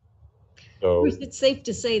been. So Bruce, it's safe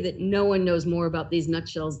to say that no one knows more about these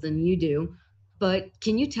nutshells than you do. But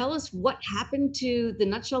can you tell us what happened to the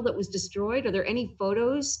nutshell that was destroyed? Are there any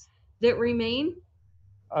photos that remain?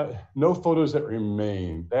 no photos that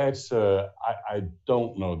remain. That's I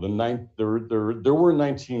don't know. There were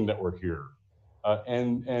 19 that were here,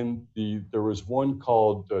 and there was one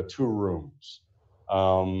called Two Rooms,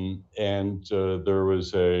 and there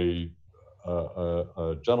was a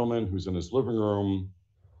gentleman who's in his living room.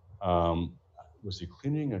 Was he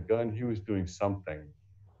cleaning a gun? He was doing something.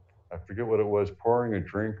 I forget what it was, pouring a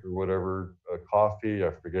drink or whatever, coffee,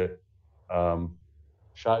 I forget,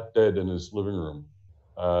 shot dead in his living room.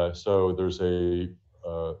 So there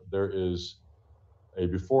is a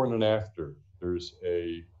before and an after. There's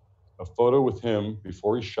a photo with him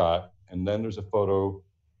before he's shot, and then there's a photo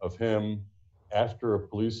of him after a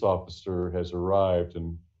police officer has arrived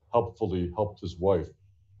and helpfully helped his wife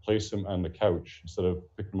place him on the couch instead of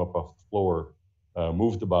picking him up off the floor,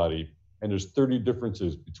 move the body. And there's 30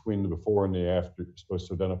 differences between the before and the after. You're supposed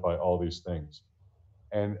to identify all these things.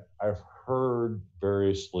 And I've heard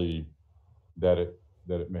variously that it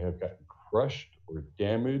may have gotten crushed or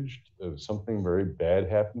damaged. Something very bad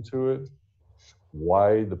happened to it.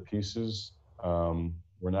 Why the pieces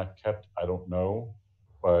were not kept, I don't know.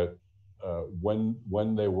 But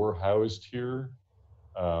when they were housed here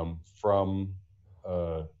from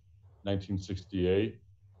 1968,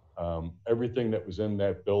 everything that was in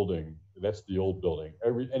that building, that's the old building,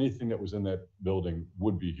 anything that was in that building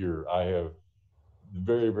would be here. I have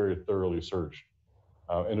very, very thoroughly searched.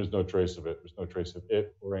 And there's no trace of it. There's no trace of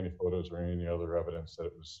it or any photos or any other evidence that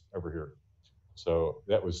it was ever here. So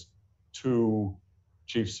that was 2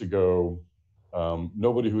 chiefs ago.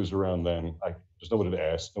 Nobody who was around then, there's nobody to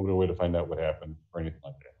ask, nobody way to find out what happened or anything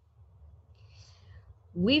like that.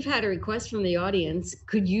 We've had a request from the audience.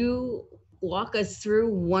 Could you walk us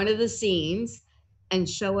through one of the scenes and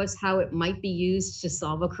show us how it might be used to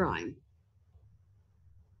solve a crime?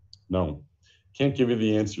 No, can't give you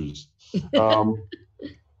the answers.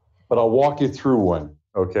 But I'll walk you through one,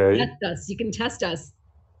 okay? Test us. You can test us.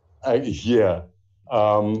 Yeah.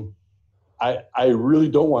 I really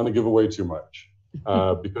don't want to give away too much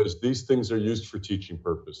because these things are used for teaching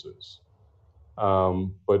purposes.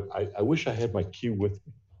 But I wish I had my key with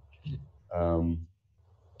me.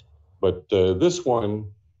 But this one,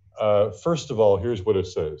 first of all, here's what it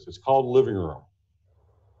says. It's called Living Room.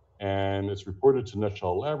 And it's reported to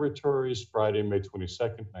Nuttall Laboratories, Friday, May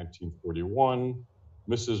 22nd, 1941.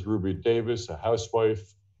 Mrs. Ruby Davis, a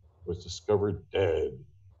housewife, was discovered dead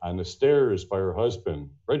on the stairs by her husband,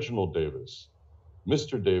 Reginald Davis.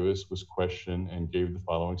 Mr. Davis was questioned and gave the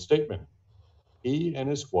following statement. He and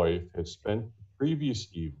his wife had spent the previous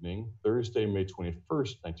evening, Thursday, May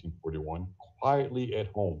 21st, 1941, quietly at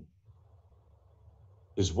home.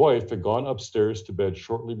 His wife had gone upstairs to bed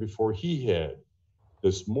shortly before he had.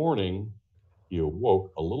 This morning, he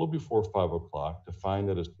awoke a little before 5 o'clock to find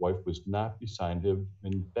that his wife was not beside him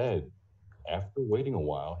in bed. After waiting a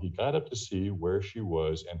while, he got up to see where she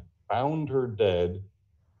was and found her dead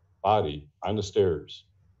body on the stairs.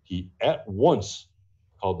 He at once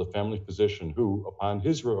called the family physician who, upon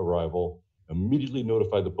his arrival, immediately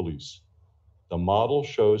notified the police. The model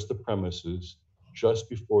shows the premises just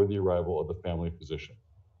before the arrival of the family physician.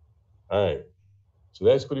 All right, so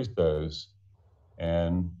that's what he says.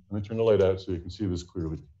 And let me turn the light out so you can see this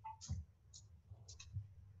clearly.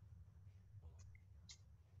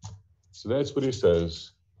 So that's what he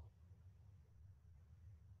says.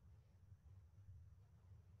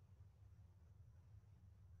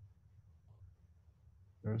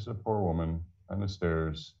 There's a poor woman on the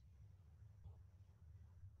stairs.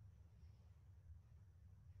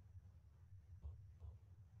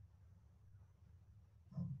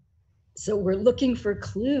 So we're looking for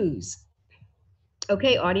clues.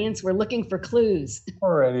 Okay, audience, we're looking for clues.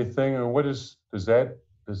 Or anything. And what does that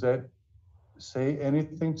say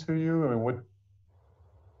anything to you? I mean, what?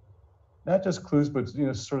 Not just clues, but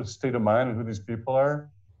sort of state of mind and who these people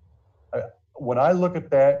are. When I look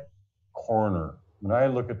at that corner, when I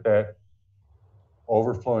look at that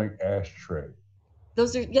overflowing ashtray.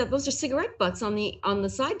 Those are cigarette butts on the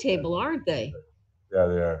side table, aren't they? Yeah,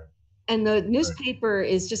 they are. And the newspaper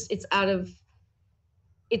is just it's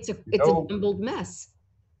a jumbled mess.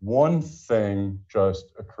 One thing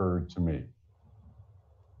just occurred to me.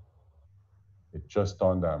 It just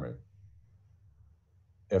dawned on me.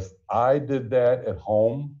 If I did that at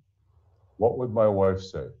home, what would my wife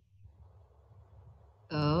say?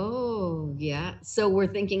 Oh, yeah. So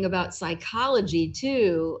we're thinking about psychology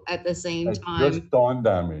too at the same time. It just dawned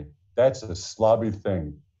on me. That's a slobby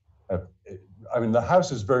thing. I mean, the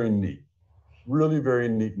house is very neat, really very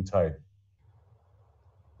neat and tidy.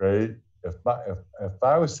 Right? If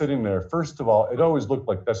I was sitting there, first of all, it always looked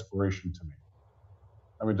like desperation to me.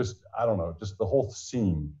 I mean, I don't know, just the whole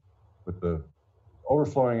scene with the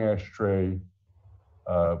overflowing ashtray.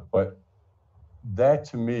 But that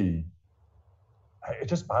to me, it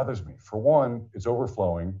just bothers me. For one, it's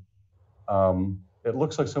overflowing. It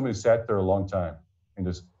looks like somebody sat there a long time and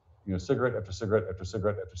just, cigarette after cigarette after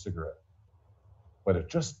cigarette after cigarette. But it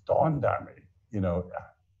just dawned on me,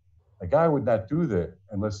 a guy would not do that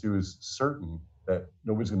unless he was certain that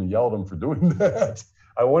nobody's going to yell at them for doing that.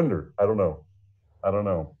 I wonder. I don't know.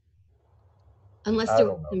 Unless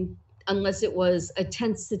it was a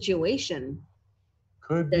tense situation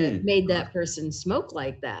that made that person smoke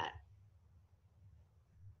like that.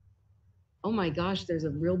 Oh my gosh, there's a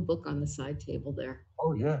real book on the side table there.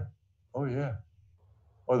 Oh yeah. Oh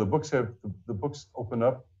the books open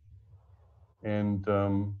up and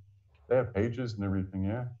they have pages and everything.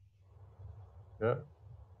 Yeah.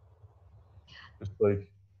 Just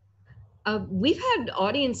like we've had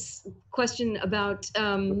audience question about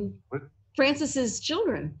Francis's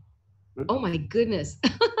children. What? Oh my goodness.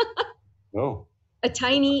 No.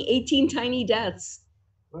 18 tiny deaths.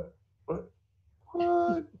 What?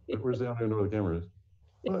 Where's the, I don't even know where the camera is.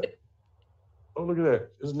 What? Oh, look at that.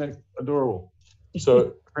 Isn't that adorable?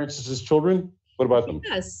 So Francis's children, what about them?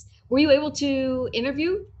 Yes. Were you able to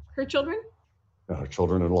interview her children? No, her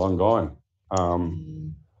children are long gone.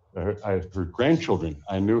 Her grandchildren.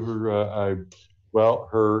 I knew her.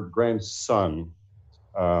 Her grandson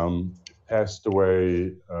passed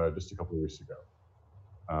away just a couple of weeks ago.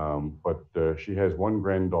 But she has one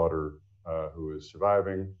granddaughter who is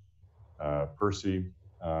surviving, Percy.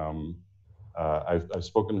 I've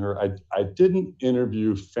spoken to her. I didn't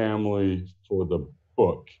interview family for the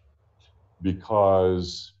book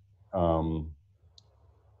because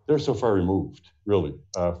they're so far removed, really,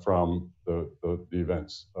 from the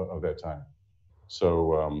events of that time.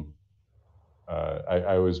 So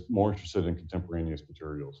I was more interested in contemporaneous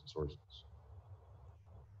materials and sources.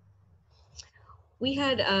 We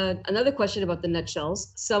had another question about the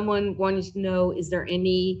nutshells. Someone wanted to know, is there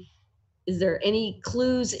any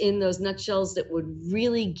clues in those nutshells that would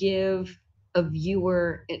really give a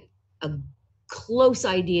viewer a close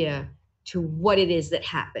idea to what it is that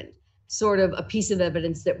happened? Sort of a piece of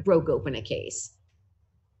evidence that broke open a case.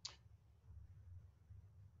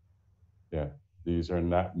 Yeah, these are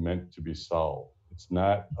not meant to be solved. It's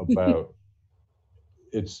not about,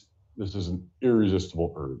 this is an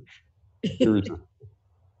irresistible urge. Irresistible.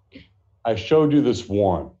 I showed you this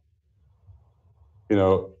one.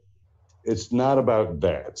 It's not about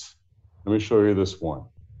that. Let me show you this one.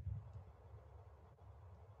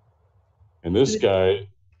 And this guy,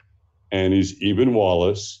 and he's Eben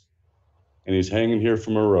Wallace, and he's hanging here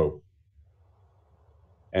from a rope.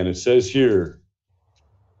 And it says here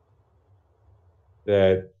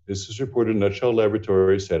that this is reported in Nutshell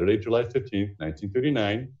Laboratory, Saturday, July 15th,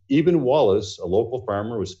 1939. Eben Wallace, a local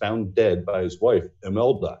farmer, was found dead by his wife,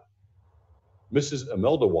 Imelda. Mrs.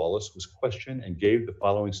 Imelda Wallace was questioned and gave the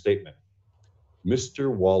following statement. Mr.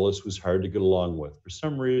 Wallace was hard to get along with. For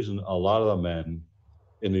some reason, a lot of the men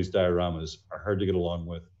in these dioramas are hard to get along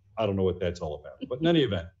with. I don't know what that's all about. But in any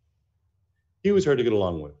event, he was hard to get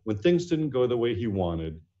along with. When things didn't go the way he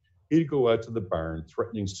wanted, he'd go out to the barn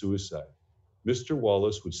threatening suicide. Mr.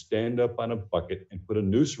 Wallace would stand up on a bucket and put a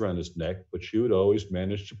noose around his neck, but she would always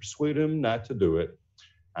manage to persuade him not to do it.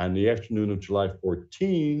 On the afternoon of July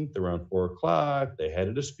 14th, around 4 o'clock, they had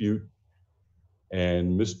a dispute,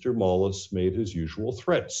 and Mr. Wallace made his usual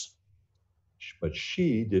threats. But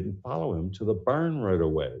she didn't follow him to the barn right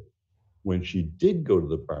away. When she did go to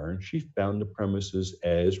the barn, she found the premises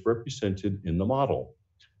as represented in the model.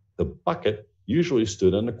 The bucket usually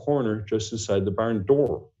stood on the corner just inside the barn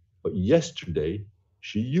door, but yesterday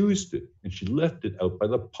she used it and she left it out by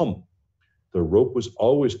the pump. The rope was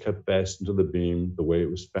always kept fastened to the beam the way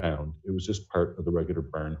it was found. It was just part of the regular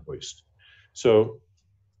barn hoist. So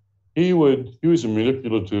he was a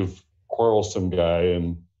manipulative, quarrelsome guy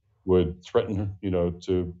and would threaten her,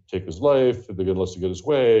 to take his life if they get less to get his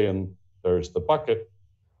way. And there's the bucket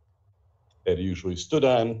that he usually stood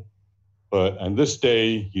on. But on this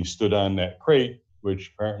day, he stood on that crate,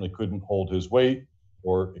 which apparently couldn't hold his weight,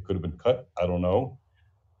 or it could have been cut. I don't know.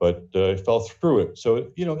 But he fell through it.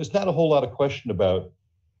 So, it's not a whole lot of question about,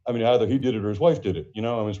 either he did it or his wife did it.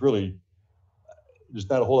 It's really, there's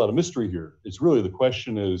not a whole lot of mystery here. It's really, the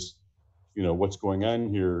question is, what's going on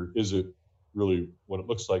here? Is it really what it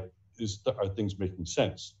looks like? Are things making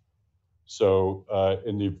sense? So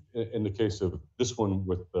in the case of this one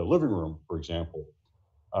with the living room, for example,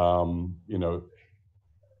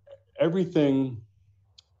 everything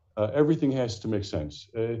has to make sense.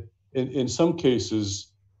 In some cases,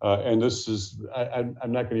 and this is, I'm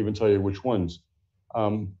not going to even tell you which ones.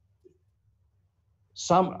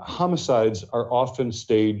 Some homicides are often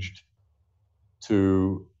staged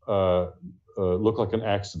to look like an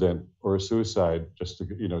accident or a suicide, just to,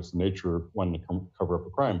 it's the nature of wanting to cover up a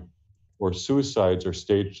crime. Or suicides are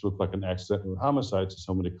staged to look like an accident or homicide, so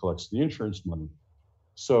somebody collects the insurance money.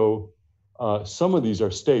 So some of these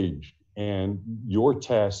are staged, and your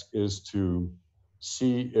task is to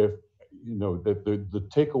see if that the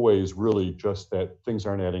takeaway is really just that things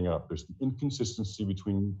aren't adding up. There's an inconsistency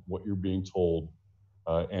between what you're being told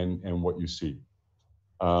and what you see.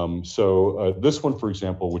 So this one, for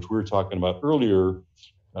example, which we were talking about earlier,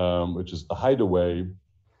 which is the hideaway,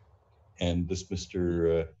 and this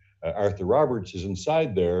Mr. Arthur Roberts is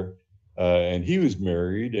inside there, and he was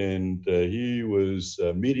married, and he was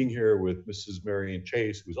meeting here with Mrs. Marion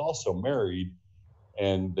Chase, who was also married,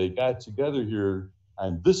 and they got together here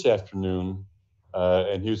on this afternoon,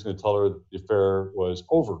 and he was going to tell her that the affair was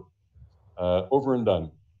over and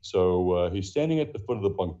done. So he's standing at the foot of the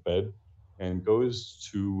bunk bed and goes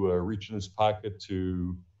to reach in his pocket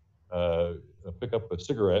to pick up a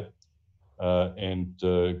cigarette and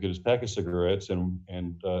get his pack of cigarettes,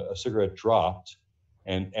 and a cigarette dropped.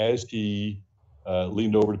 And as he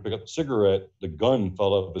leaned over to pick up the cigarette, the gun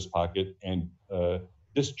fell out of his pocket and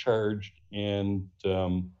discharged and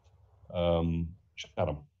shot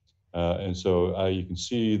him. And so you can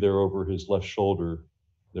see there over his left shoulder,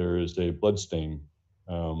 there is a blood stain.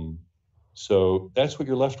 So that's what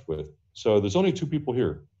you're left with. So there's only two people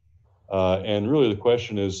here. And really the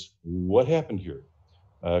question is, what happened here?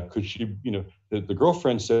 Could she, the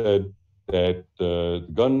girlfriend said that the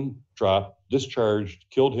gun dropped, discharged,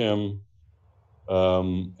 killed him,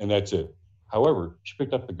 and that's it. However, she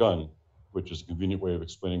picked up the gun, which is a convenient way of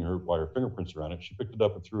explaining why her fingerprints are on it. She picked it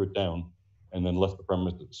up and threw it down and then left the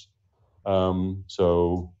premises.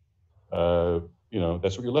 So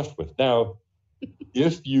that's what you're left with. Now,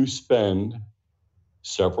 if you spend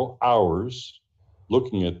several hours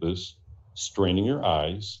looking at this, straining your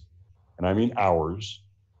eyes, and I mean hours,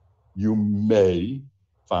 you may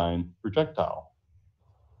find projectile.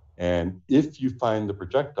 And if you find the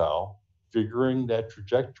projectile, figuring that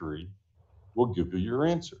trajectory will give you your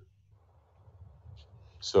answer.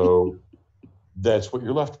 So that's what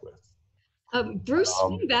you're left with. Bruce,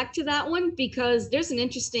 back to that one, because there's an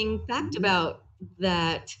interesting fact about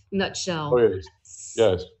that nutshell. Oh,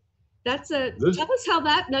 yes. Tell us how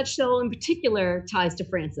that nutshell in particular ties to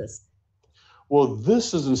Francis. Well,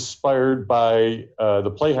 this is inspired by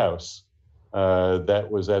the playhouse that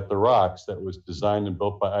was at the Rocks, that was designed and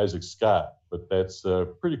built by Isaac Scott. But that's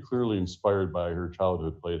pretty clearly inspired by her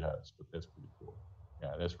childhood playhouse. But that's pretty cool.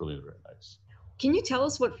 Yeah, that's really very nice. Can you tell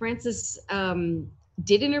us what Francis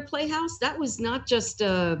did in her playhouse? That was not just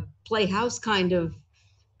a playhouse kind of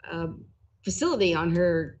facility on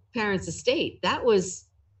her parents' estate.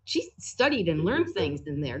 She studied and learned things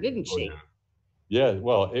in there, didn't she? Oh, yeah.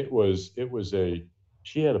 Well,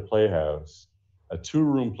 she had a playhouse, a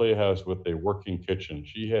 2-room playhouse with a working kitchen.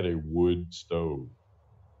 She had a wood stove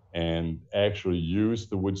and actually used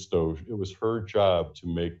the wood stove. It was her job to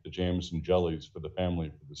make the jams and jellies for the family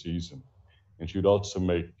for the season. And she would also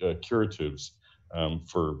make curatives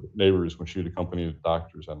for neighbors when she would accompany the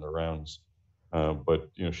doctors on their rounds. But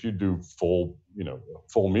she'd do full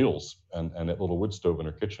meals and that little wood stove in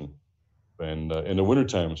her kitchen. And in the winter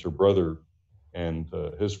times, her brother and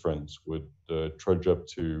his friends would trudge up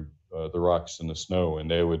to the Rocks in the snow,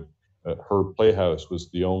 and they would. Her playhouse was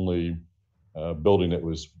the only building that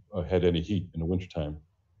had any heat in the wintertime,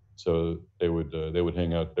 so they would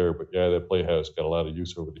hang out there. But yeah, that playhouse got a lot of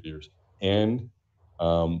use over the years, and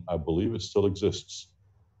I believe it still exists.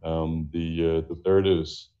 There it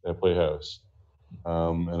is, that playhouse.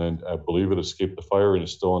 And I believe it escaped the fire and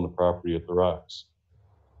is still on the property at the Rocks.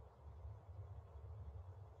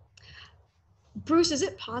 Bruce, is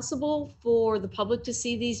it possible for the public to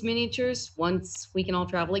see these miniatures once we can all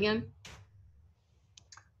travel again?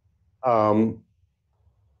 Not.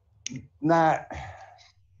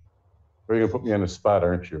 You're going to put me on the spot,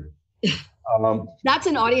 aren't you? That's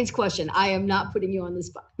an audience question. I am not putting you on the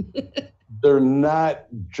spot. They're not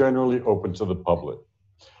generally open to the public.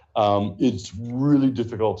 It's really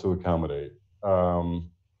difficult to accommodate. The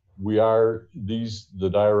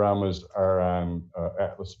dioramas are on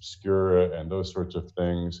Atlas Obscura and those sorts of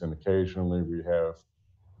things, and occasionally we have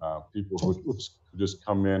people who just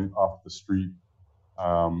come in off the street,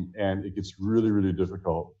 and it gets really, really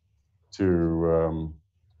difficult to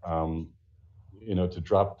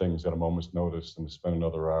drop things at a moment's notice and to spend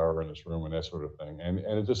another hour in this room and that sort of thing. And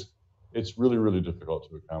it's really, really difficult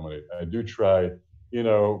to accommodate. I do try.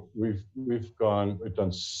 We've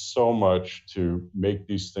done so much to make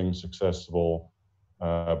these things accessible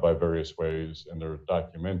by various ways. And there are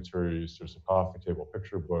documentaries, there's a coffee table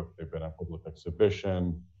picture book, they've been on public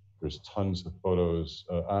exhibition, there's tons of photos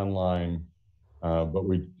online, but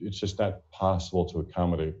it's just not possible to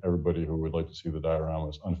accommodate everybody who would like to see the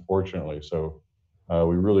dioramas, unfortunately. So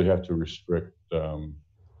we really have to restrict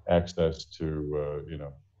access to,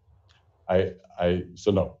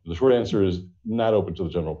 So no, the short answer is not open to the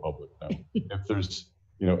general public. No. If there's,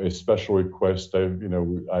 a special request,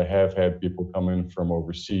 I have had people come in from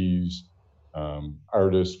overseas,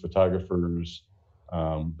 artists, photographers.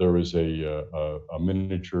 There was a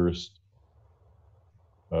miniaturist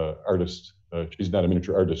artist. She's not a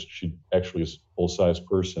miniature artist. She actually is a full-size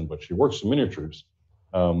person, but she works in miniatures.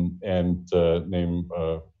 Named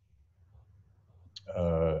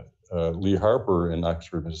Lee Harper in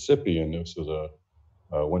Oxford, Mississippi, and this was a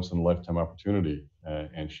once-in-a-lifetime opportunity.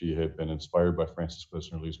 And she had been inspired by Francis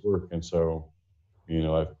Glessner Lee's work, and so,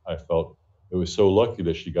 I felt it was so lucky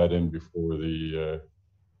that she got in before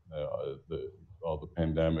all the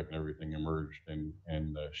pandemic and everything emerged,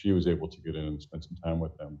 and she was able to get in and spend some time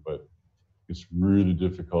with them. But it's really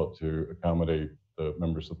difficult to accommodate the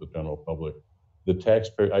members of the general public. The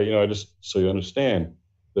taxpayer, I just so you understand,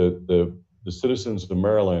 the citizens of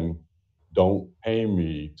Maryland don't pay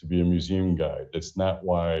me to be a museum guide. That's not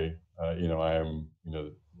why I am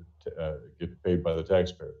get paid by the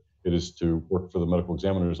taxpayer. It is to work for the medical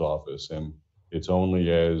examiner's office, and it's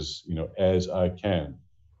only as as I can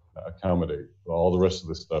accommodate. All the rest of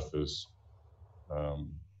the stuff is,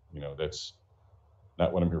 that's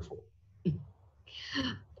not what I'm here for.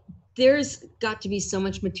 There's got to be so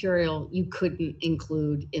much material you couldn't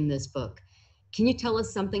include in this book. Can you tell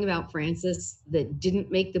us something about Francis that didn't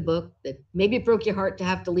make the book, that maybe it broke your heart to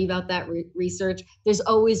have to leave out that research? There's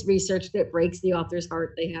always research that breaks the author's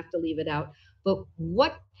heart. They have to leave it out. But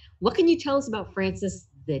what can you tell us about Francis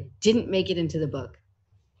that didn't make it into the book?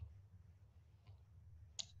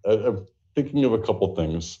 I'm thinking of a couple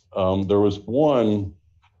things. There was one.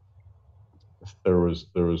 There was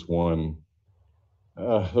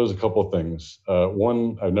a couple of things.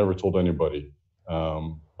 One, I've never told anybody,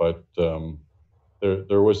 but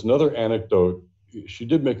there was another anecdote. She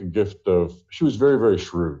did make a gift of. She was very, very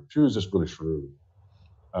shrewd. She was just really shrewd,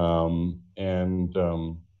 and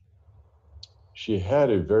she had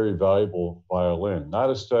a very valuable violin, not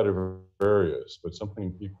a Stradivarius, but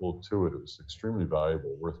something equal to it. It was extremely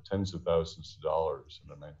valuable, worth tens of thousands of dollars in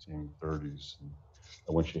the 1930s,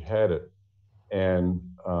 and when she had it. And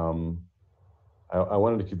I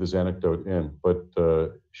wanted to keep this anecdote in, but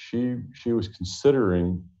she was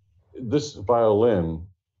considering this violin,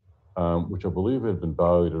 which I believe had been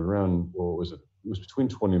valued at around, what was it? It was between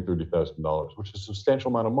 $20,000 and $30,000, which is a substantial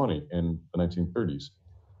amount of money in the 1930s.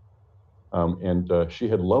 And she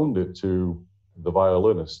had loaned it to the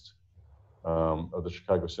violinist of the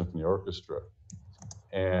Chicago Symphony Orchestra,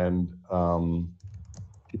 and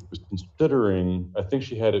she was considering. I think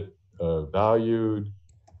she had it valued.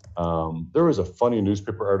 There was a funny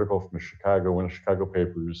newspaper article from one of the Chicago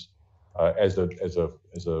papers, as a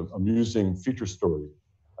amusing feature story.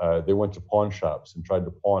 They went to pawn shops and tried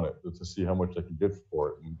to pawn it to see how much they could get for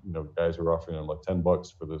it. And guys were offering them like $10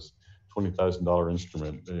 for this $20,000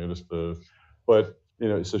 instrument.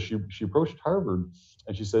 So she approached Harvard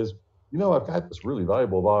and she says, I've got this really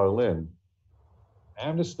valuable violin.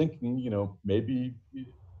 I'm just thinking, maybe it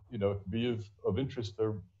could be of interest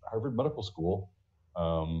to Harvard Medical School.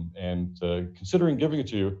 And considering giving it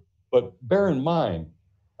to you, but bear in mind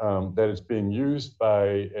that it's being used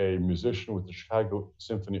by a musician with the Chicago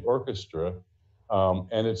Symphony Orchestra,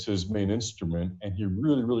 and it's his main instrument, and he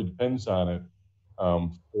really, really depends on it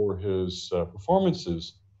for his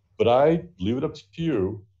performances. But I leave it up to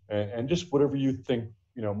you, and just whatever you think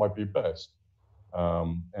might be best.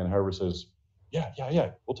 And Harvard says, yeah,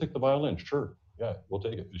 we'll take the violin, sure, yeah, we'll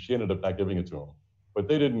take it. She ended up not giving it to him. But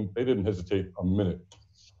they didn't hesitate a minute,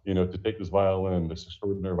 to take this violin, this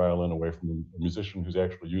extraordinary violin, away from a musician who's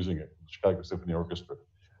actually using it, the Chicago Symphony Orchestra.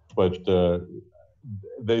 But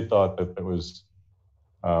they thought that it was,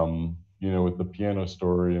 with the piano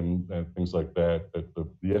story and things like that, that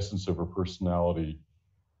the essence of her personality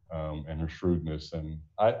and her shrewdness, and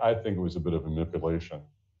I think it was a bit of a manipulation,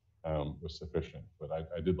 was sufficient. But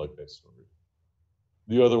I did like that story.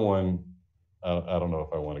 The other one, I don't know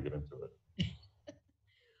if I want to get into it.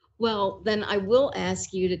 Well, then I will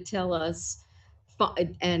ask you to tell us,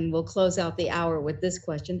 and we'll close out the hour with this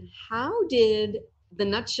question. How did the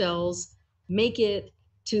Nutshells make it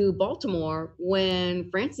to Baltimore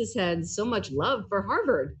when Francis had so much love for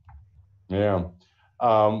Harvard? Yeah.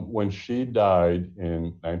 When she died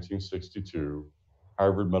in 1962,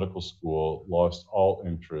 Harvard Medical School lost all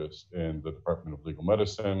interest in the Department of Legal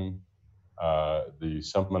Medicine, the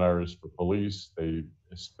seminars for police. They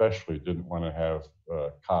especially didn't want to have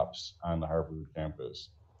cops on the Harvard campus.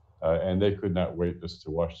 And they could not wait just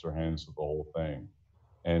to wash their hands of the whole thing.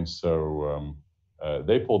 And so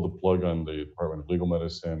they pulled the plug on the Department of Legal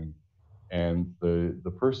Medicine, And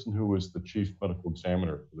the person who was the chief medical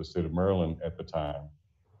examiner for the state of Maryland at the time,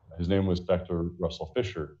 his name was Dr. Russell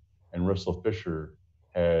Fisher. And Russell Fisher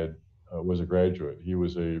was a graduate. He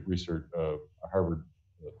was a Harvard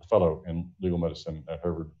fellow in legal medicine at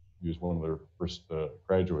Harvard. He was one of their first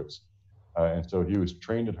graduates. And so he was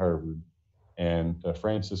trained at Harvard. And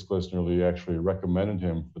Francis Glessner Lee actually recommended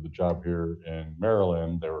him for the job here in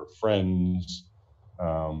Maryland. They were friends.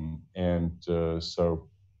 So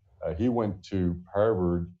he went to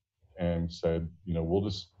Harvard and said,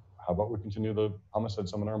 how about we continue the homicide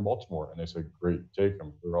seminar in Baltimore? And they said, great, take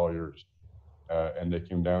them, they're all yours. And they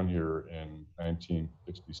came down here in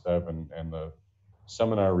 1967, and the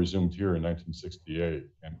seminar resumed here in 1968.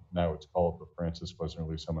 And now it's called the Francis Glessner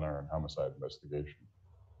Lee Seminar on Homicide Investigation.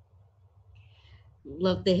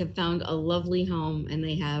 They have found a lovely home, and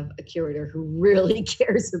they have a curator who really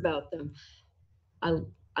cares about them.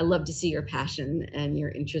 I love to see your passion and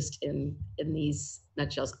your interest in these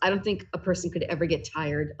nutshells. I don't think a person could ever get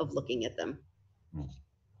tired of looking at them.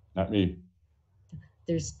 Not me.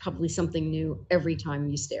 There's probably something new every time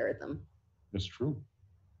you stare at them. It's true.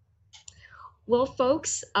 Well,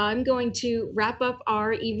 folks, I'm going to wrap up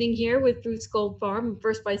our evening here with Bruce Goldfarb.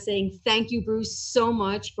 First by saying thank you, Bruce, so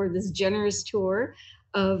much for this generous tour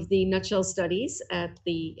of the nutshell studies at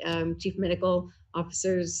the Chief Medical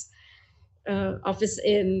Officer's office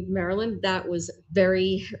in Maryland. That was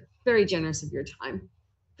very, very generous of your time.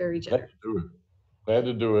 Very generous. Glad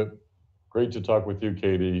to do it. Great to talk with you,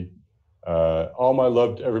 Katie. All my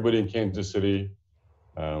love to everybody in Kansas City.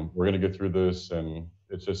 We're going to get through this, and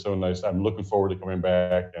it's just so nice. I'm looking forward to coming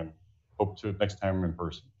back, and hope to next time in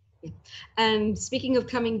person. And speaking of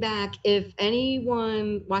coming back, if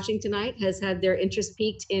anyone watching tonight has had their interest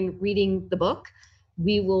piqued in reading the book,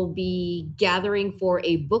 we will be gathering for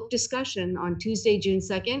a book discussion on Tuesday, June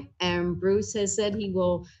 2nd. And Bruce has said he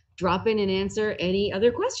will drop in and answer any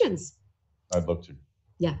other questions. I'd love to.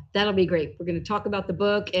 Yeah, that'll be great. We're going to talk about the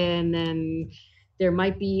book, and then there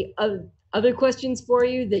might be other questions for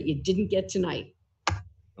you that you didn't get tonight.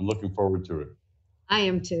 I'm looking forward to it. I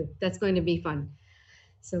am too. That's going to be fun.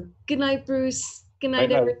 So good night, Bruce. Good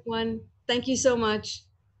night, everyone. Thank you so much.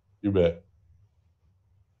 You bet.